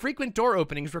count. Frequent door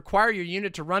openings require your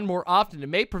unit to run more often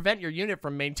and may prevent your unit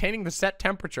from maintaining the set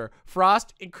temperature.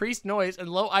 Frost, increased noise, and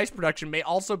low ice production may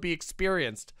also be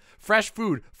experienced. Fresh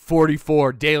food,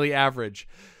 44 daily average.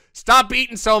 Stop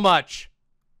eating so much.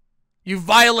 You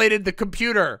violated the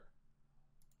computer.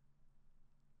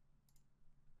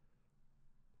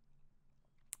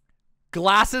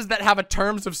 Glasses that have a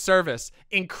terms of service.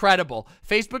 Incredible.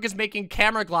 Facebook is making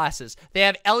camera glasses. They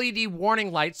have LED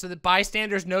warning lights so that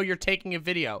bystanders know you're taking a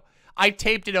video. I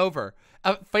taped it over.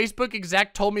 A Facebook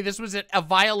exec told me this was a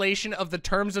violation of the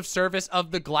terms of service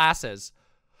of the glasses.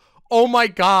 Oh my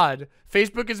God.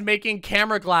 Facebook is making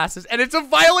camera glasses and it's a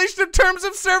violation of terms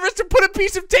of service to put a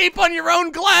piece of tape on your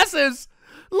own glasses.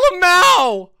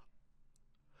 Lamau.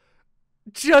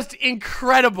 Just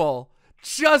incredible.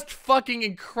 Just fucking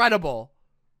incredible.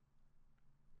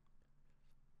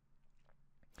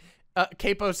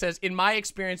 Capo says, in my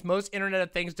experience, most Internet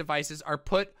of Things devices are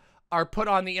put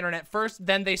on the internet first,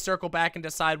 then they circle back and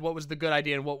decide what was the good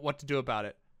idea and what to do about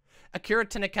it. Akira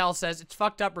Tinakel says, it's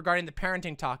fucked up regarding the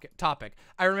parenting topic.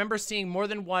 I remember seeing more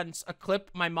than once a clip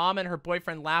my mom and her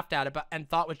boyfriend laughed at and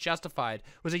thought was justified.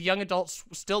 Was a young adult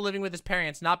still living with his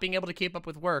parents, not being able to keep up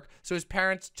with work, so his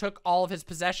parents took all of his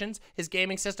possessions, his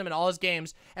gaming system, and all his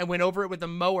games, and went over it with a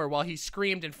mower while he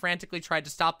screamed and frantically tried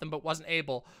to stop them but wasn't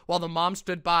able, while the mom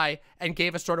stood by and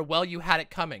gave a sort of, well, you had it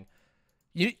coming.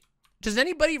 Does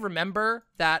anybody remember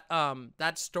that,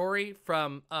 that story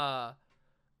from,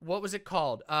 what was it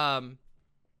called? Am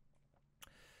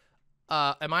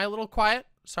I a little quiet?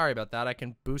 Sorry about that. I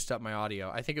can boost up my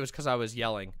audio. I think it was because I was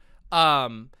yelling.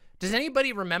 Does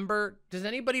anybody remember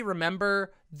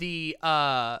the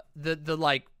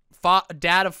like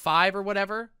dad of 5 or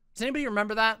whatever? Does anybody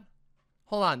remember that?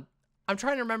 Hold on. I'm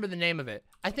trying to remember the name of it.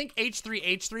 I think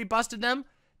H3H3 busted them.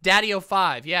 Daddy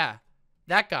 05. Yeah.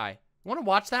 That guy. Want to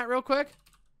watch that real quick?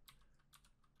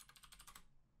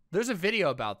 There's a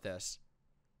video about this.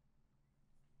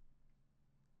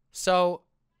 So,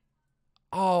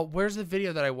 oh, where's the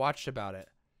video that I watched about it?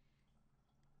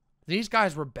 These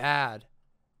guys were bad.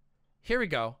 Here we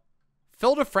go.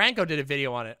 Phil DeFranco did a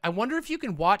video on it. I wonder if you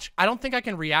can watch. I don't think I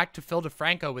can react to Phil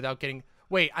DeFranco without getting.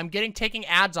 Wait, I'm taking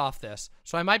ads off this,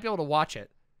 so I might be able to watch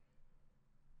it.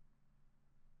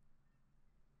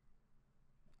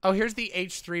 Oh, here's the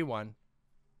H3 one.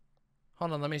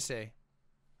 Hold on, let me see.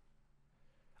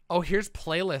 Oh, here's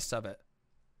playlists of it.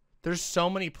 There's so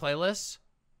many playlists.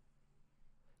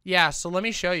 Yeah, so let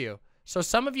me show you. So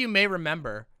some of you may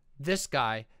remember this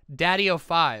guy, Daddy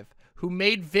 05, who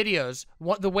made videos.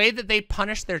 The way that they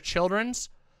punished their children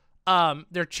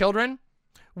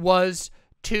was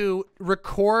to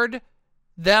record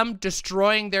them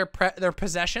destroying their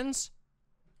possessions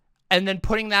and then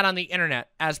putting that on the internet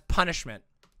as punishment.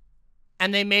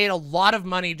 And they made a lot of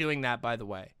money doing that, by the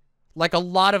way. Like a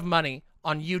lot of money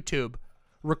on YouTube,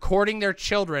 recording their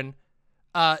children,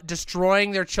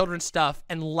 destroying their children's stuff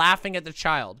and laughing at the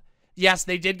child. Yes,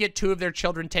 they did get 2 of their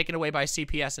children taken away by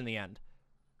CPS in the end.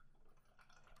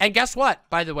 And guess what,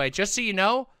 by the way, just so you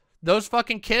know, those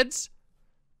fucking kids,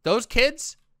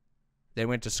 they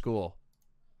went to school.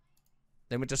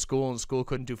 They went to school and school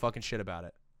couldn't do fucking shit about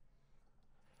it.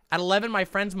 At 11, my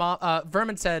friend's mom,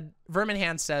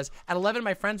 Verminhand says, at 11,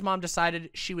 my friend's mom decided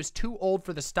she was too old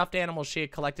for the stuffed animals she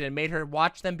had collected and made her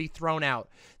watch them be thrown out.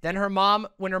 Then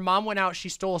when her mom went out, she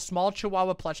stole a small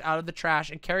Chihuahua plush out of the trash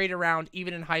and carried it around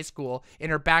even in high school in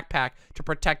her backpack to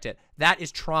protect it. That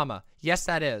is trauma. Yes,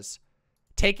 that is.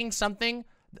 Taking something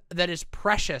that is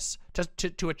precious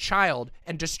to a child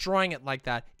and destroying it like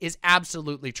that is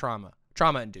absolutely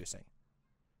trauma-inducing.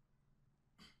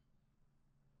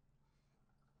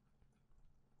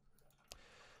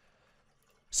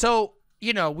 So,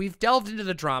 you know, we've delved into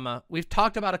the drama. We've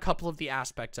talked about a couple of the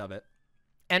aspects of it.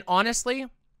 And honestly,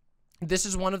 this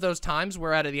is one of those times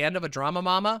where at the end of a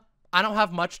DramaMama, I don't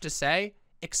have much to say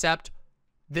except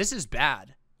this is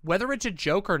bad. Whether it's a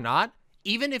joke or not,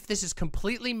 even if this is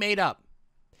completely made up,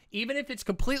 even if it's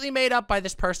completely made up by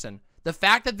this person, the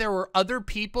fact that there were other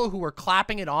people who were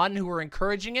clapping it on and who were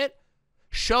encouraging it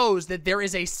shows that there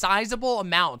is a sizable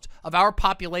amount of our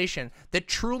population that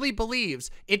truly believes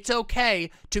it's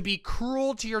okay to be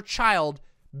cruel to your child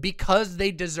because they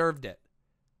deserved it.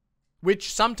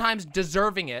 Which sometimes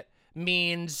deserving it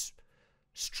means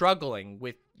struggling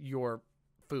with your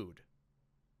food.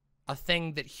 A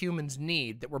thing that humans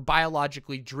need, that we're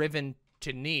biologically driven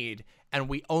to need, and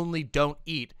we only don't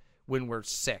eat when we're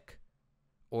sick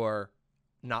or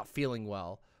not feeling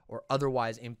well or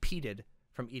otherwise impeded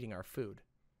from eating our food.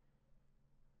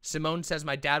 Simone says,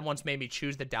 my dad once made me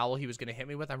choose the dowel he was going to hit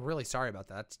me with. I'm really sorry about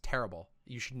that. That's terrible.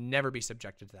 You should never be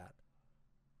subjected to that.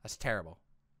 That's terrible.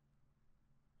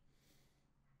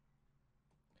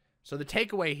 So the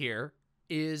takeaway here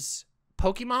is,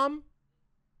 Pokemom,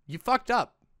 you fucked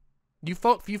up. You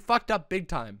fucked up big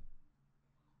time.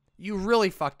 You really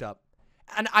fucked up.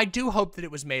 And I do hope that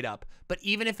it was made up. But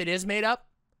even if it is made up,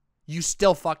 you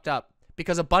still fucked up.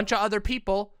 Because a bunch of other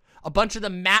people, a bunch of the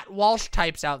Matt Walsh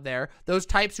types out there, those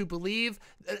types who believe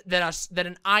that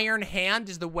an iron hand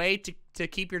is the way to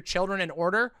keep your children in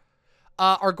order,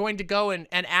 are going to go and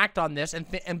act on this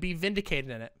and be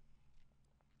vindicated in it.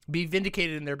 Be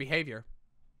vindicated in their behavior.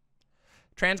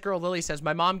 Transgirl Lily says,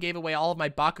 my mom gave away all of my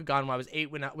Bakugan when I was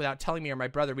 8 without telling me or my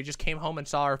brother. We just came home and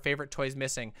saw our favorite toys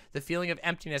missing. The feeling of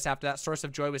emptiness after that source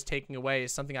of joy was taken away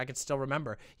is something I can still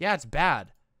remember. Yeah, it's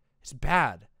bad. It's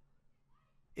bad.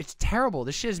 It's terrible.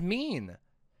 This shit is mean.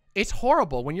 It's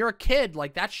horrible. When you're a kid,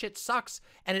 like, that shit sucks.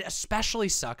 And it especially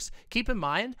sucks. Keep in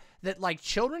mind that, like,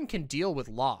 children can deal with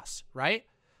loss, right?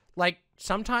 Like,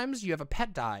 sometimes you have a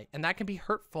pet die, and that can be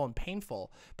hurtful and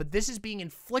painful. But this is being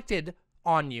inflicted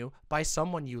on you by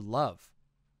someone you love.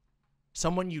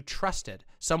 Someone you trusted.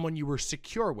 Someone you were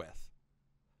secure with.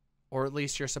 Or at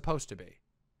least you're supposed to be.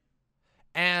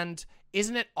 And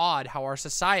isn't it odd how our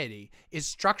society is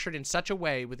structured in such a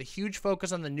way with a huge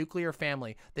focus on the nuclear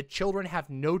family that children have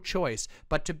no choice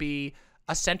but to be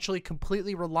essentially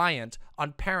completely reliant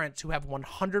on parents who have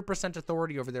 100%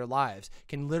 authority over their lives,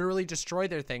 can literally destroy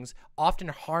their things, often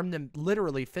harm them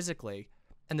literally physically,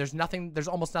 and there's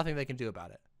almost nothing they can do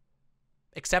about it.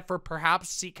 Except for perhaps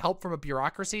seek help from a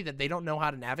bureaucracy that they don't know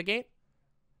how to navigate.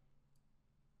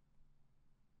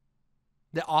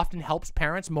 That often helps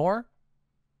parents more.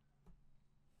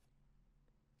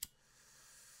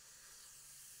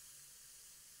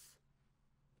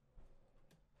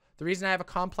 The reason I have a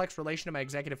complex relation to my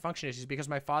executive function is because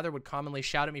my father would commonly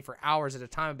shout at me for hours at a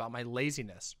time about my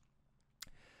laziness.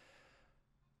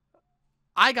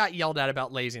 I got yelled at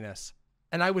about laziness,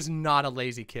 and I was not a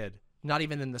lazy kid, not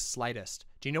even in the slightest.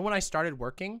 Do you know when I started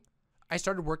working? I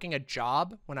started working a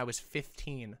job when I was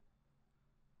 15.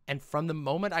 And from the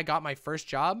moment I got my first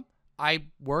job, I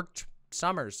worked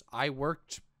summers. I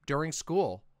worked during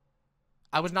school.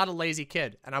 I was not a lazy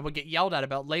kid, and I would get yelled at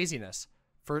about laziness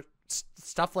for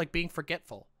stuff like being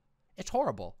forgetful. It's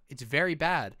horrible. It's very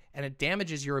bad, and it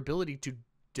damages your ability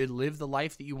to live the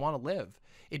life that you want to live.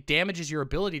 It damages your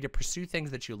ability to pursue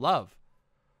things that you love.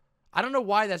 I don't know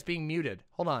why that's being muted.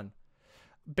 Hold on.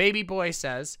 Baby Boy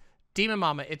says, Demon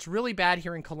Mama, it's really bad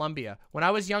here in Colombia. When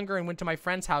I was younger and went to my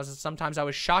friends' houses, sometimes I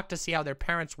was shocked to see how their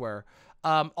parents were.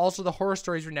 Also, the horror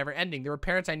stories were never ending. There were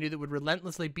parents I knew that would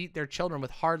relentlessly beat their children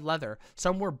with hard leather.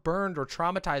 Some were burned or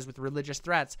traumatized with religious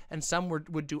threats, and some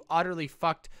would do utterly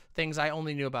fucked things I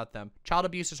only knew about them. Child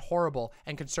abuse is horrible,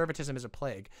 and conservatism is a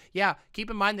plague. Yeah, keep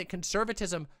in mind that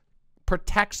conservatism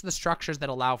protects the structures that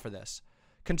allow for this.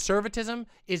 Conservatism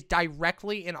is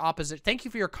directly in opposition. Thank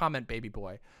you for your comment, baby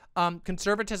boy.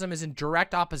 Conservatism is in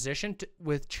direct opposition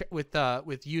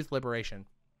with youth liberation.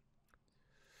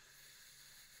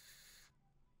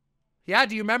 Yeah,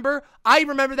 do you remember? I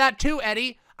remember that too,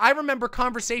 Eddie. I remember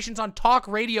conversations on talk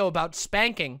radio about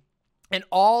spanking, and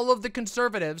all of the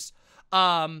conservatives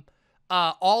were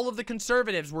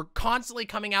constantly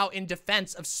coming out in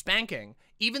defense of spanking,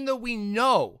 even though we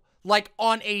know, like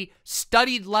on a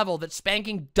studied level, that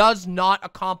spanking does not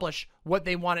accomplish what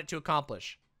they want it to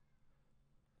accomplish.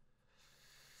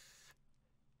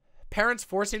 Parents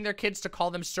forcing their kids to call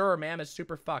them sir or ma'am is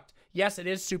super fucked. Yes, it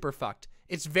is super fucked.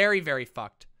 It's very, very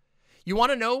fucked. You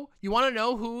want to know? You want to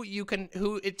know who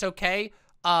it's okay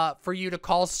for you to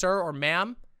call sir or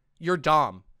ma'am? Your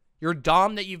dom. Your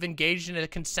dom that you've engaged in a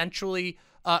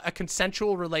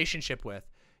consensual relationship with.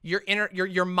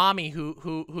 Your mommy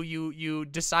who you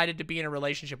decided to be in a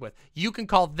relationship with. You can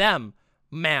call them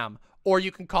ma'am, or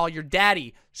you can call your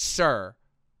daddy sir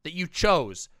that you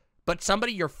chose. But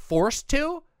somebody you're forced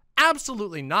to?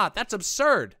 Absolutely not. That's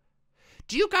absurd.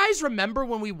 Do you guys remember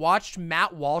when we watched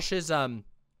Matt Walsh's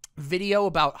video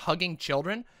about hugging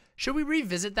children? Should we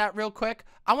revisit that real quick?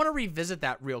 I want to revisit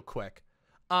that real quick.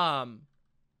 No,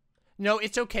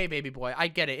 it's okay, baby boy. I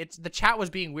get it. The chat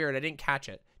was being weird. I didn't catch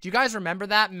it. Do you guys remember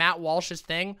that Matt Walsh's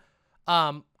thing?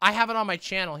 I have it on my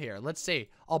channel here. Let's see.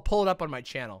 I'll pull it up on my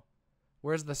channel.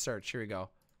 Where's the search? Here we go.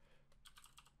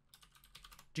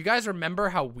 Do you guys remember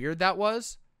how weird that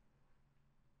was?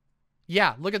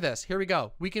 Yeah, look at this. Here we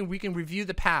go. We can review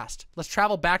the past. Let's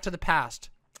travel back to the past.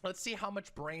 Let's see how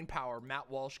much brain power Matt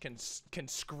Walsh can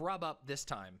scrub up this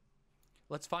time.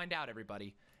 Let's find out,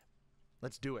 everybody.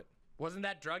 Let's do it. Wasn't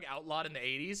that drug outlawed in the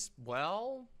 80s?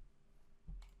 Well,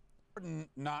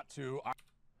 not to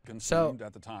consumed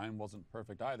at the time, wasn't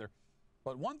perfect either.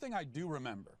 But one thing I do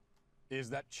remember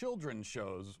is that children's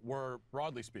shows were,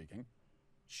 broadly speaking,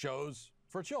 shows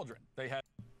for children. They had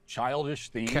childish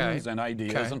themes and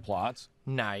ideas and plots.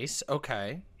 Nice.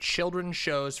 Okay. Children's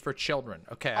shows for children.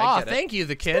 Okay, I get it. Thank you,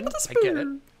 the kid. I get it.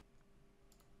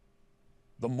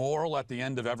 The moral at the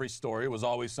end of every story was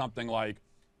always something like,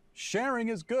 sharing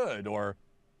is good, or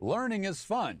learning is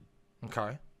fun.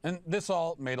 Okay. And this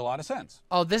all made a lot of sense.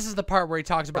 Oh, this is the part where he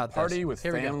talks about party with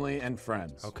family and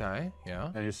friends. Okay,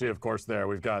 yeah. And you see, of course, there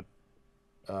we've got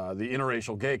the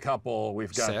interracial gay couple.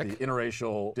 We've got the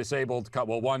interracial disabled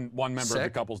couple. Well, one member of the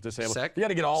couple's disabled. You got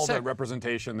to get all the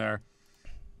representation there.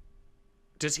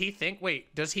 Does he think?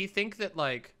 Wait, does he think that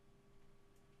like?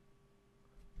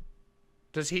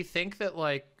 Does he think that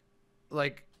like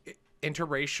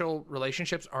interracial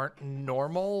relationships aren't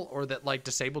normal, or that like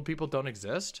disabled people don't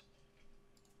exist?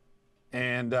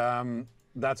 And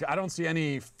I don't see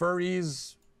any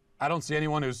furries. I don't see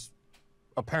anyone who's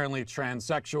apparently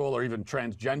transsexual or even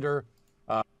transgender.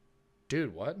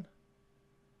 Dude, what?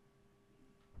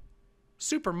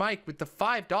 Super Mike with the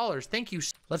 $5. Thank you.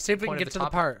 Let's see if we can get to the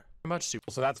part. Much super.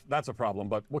 So that's a problem,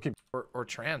 but we'll keep. Or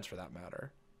trans for that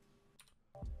matter.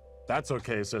 That's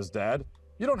okay, says Dad.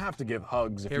 You don't have to give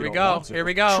hugs if you don't want to. Here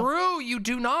we go. True, you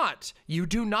do not. You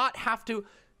do not have to.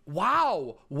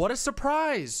 Wow, what a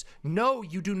surprise. No,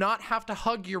 you do not have to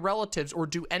hug your relatives or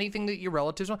do anything that your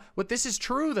relatives want. But this is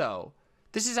true, though.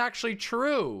 This is actually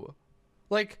true.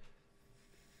 Like,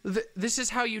 this is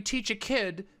how you teach a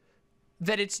kid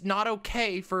that it's not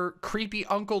okay for creepy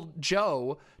Uncle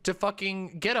Joe to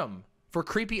fucking get him. For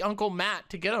creepy Uncle Matt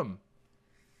to get him.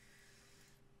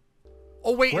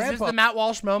 Oh, wait, is this the Matt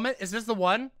Walsh moment? Is this the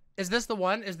one? Is this the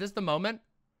one? Is this the moment?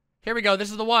 Here we go.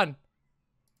 This is the one.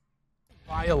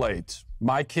 Violate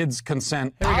my kids'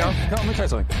 consent. Here we go. No, let me try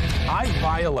something. I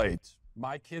violate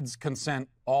my kids' consent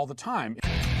all the time.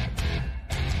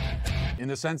 In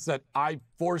the sense that I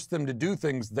force them to do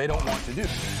things they don't want to do.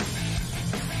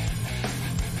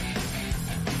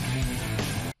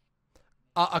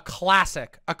 A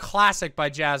classic by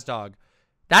Jazz Dog.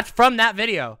 That's from that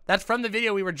video. That's from the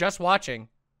video we were just watching.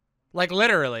 Like,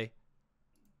 literally.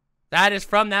 That is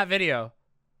from that video.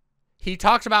 He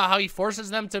talks about how he forces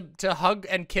them to hug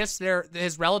and kiss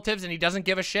his relatives, and he doesn't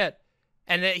give a shit.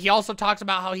 And he also talks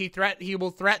about how he will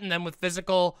threaten them with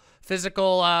physical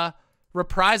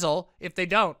reprisal if they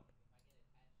don't.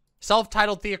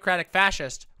 Self-titled theocratic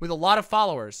fascist with a lot of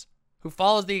followers who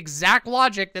follows the exact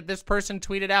logic that this person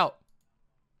tweeted out.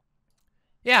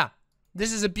 Yeah,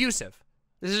 this is abusive.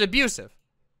 This is abusive.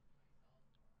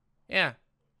 Yeah.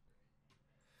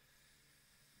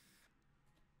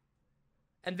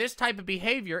 And this type of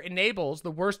behavior enables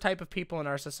the worst type of people in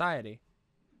our society.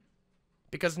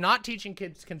 Because not teaching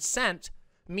kids consent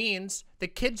means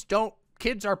that kids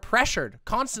are pressured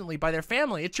constantly by their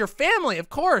family. It's your family, of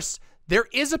course. There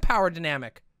is a power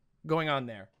dynamic going on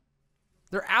there.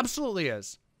 There absolutely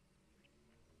is.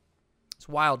 It's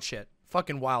wild shit.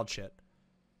 Fucking wild shit.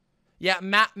 Yeah,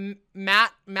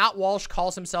 Matt Walsh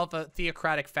calls himself a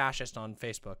theocratic fascist on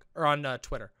Facebook or on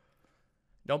Twitter.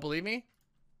 Don't believe me?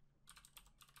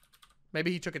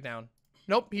 Maybe he took it down.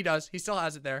 Nope, he does. He still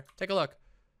has it there. Take a look.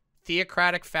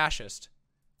 Theocratic fascist.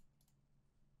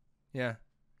 Yeah,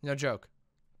 no joke.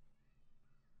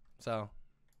 So,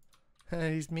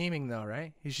 he's memeing though,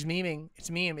 right? He's just memeing.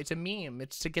 It's meme. It's a meme.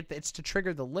 It's to get the, it's to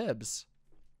trigger the libs.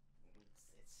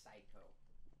 It's psycho.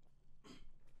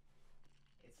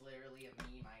 It's literally a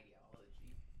meme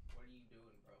ideology. What are you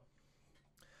doing, bro?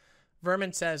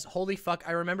 Vermin says, holy fuck,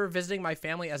 I remember visiting my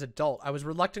family as an adult. I was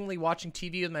reluctantly watching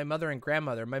TV with my mother and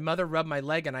grandmother. My mother rubbed my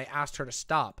leg and I asked her to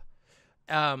stop.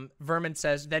 Vermin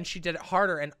says, then she did it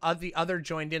harder and the other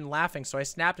joined in laughing, so I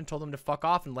snapped and told them to fuck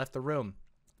off and left the room.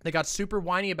 They got super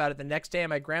whiny about it the next day, and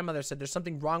my grandmother said, there's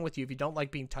something wrong with you if you don't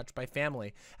like being touched by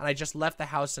family. And I just left the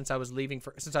house since I was visiting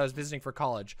for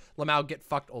college. Lamau, get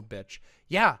fucked, old bitch.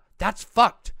 Yeah, that's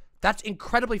fucked. That's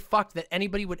incredibly fucked that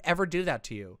anybody would ever do that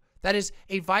to you. That is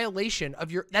a violation of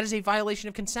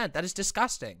consent. That is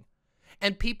disgusting.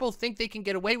 And people think they can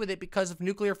get away with it because of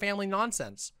nuclear family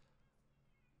nonsense.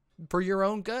 For your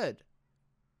own good.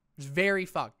 It's very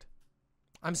fucked.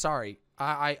 I'm sorry.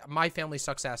 My family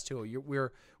sucks ass too.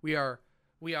 We are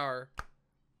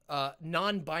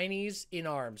non-binies in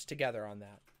arms together on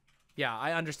that. Yeah,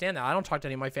 I understand that. I don't talk to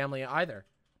any of my family either.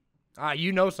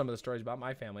 You know some of the stories about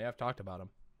my family. I've talked about them.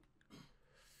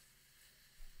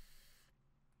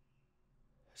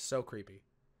 So creepy.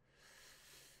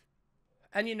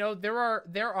 And you know, there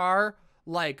are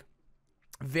like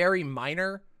very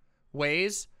minor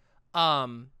ways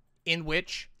in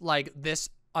which like this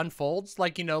unfolds,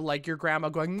 like, you know, like your grandma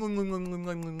going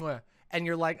and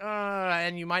you're like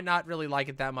and you might not really like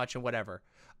it that much and whatever,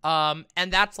 and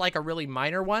that's like a really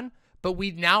minor one, but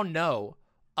we know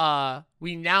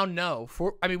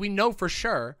for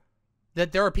sure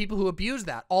that there are people who abuse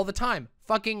that all the time.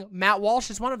 Fucking Matt Walsh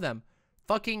is one of them.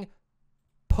 Fucking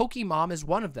Pokemom is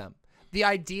one of them. The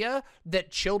idea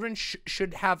that children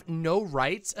should have no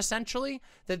rights, essentially,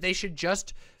 that they should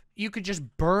just, you could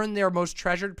just burn their most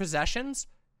treasured possessions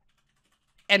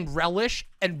and relish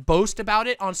and boast about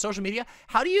it on social media.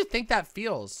 How do you think that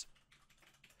feels?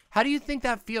 How do you think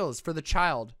that feels for the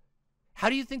child? How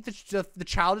do you think that the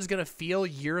child is going to feel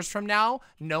years from now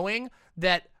knowing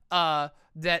that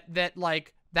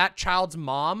like that child's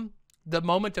mom, the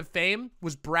moment of fame,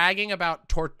 was bragging about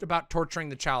torturing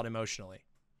the child emotionally?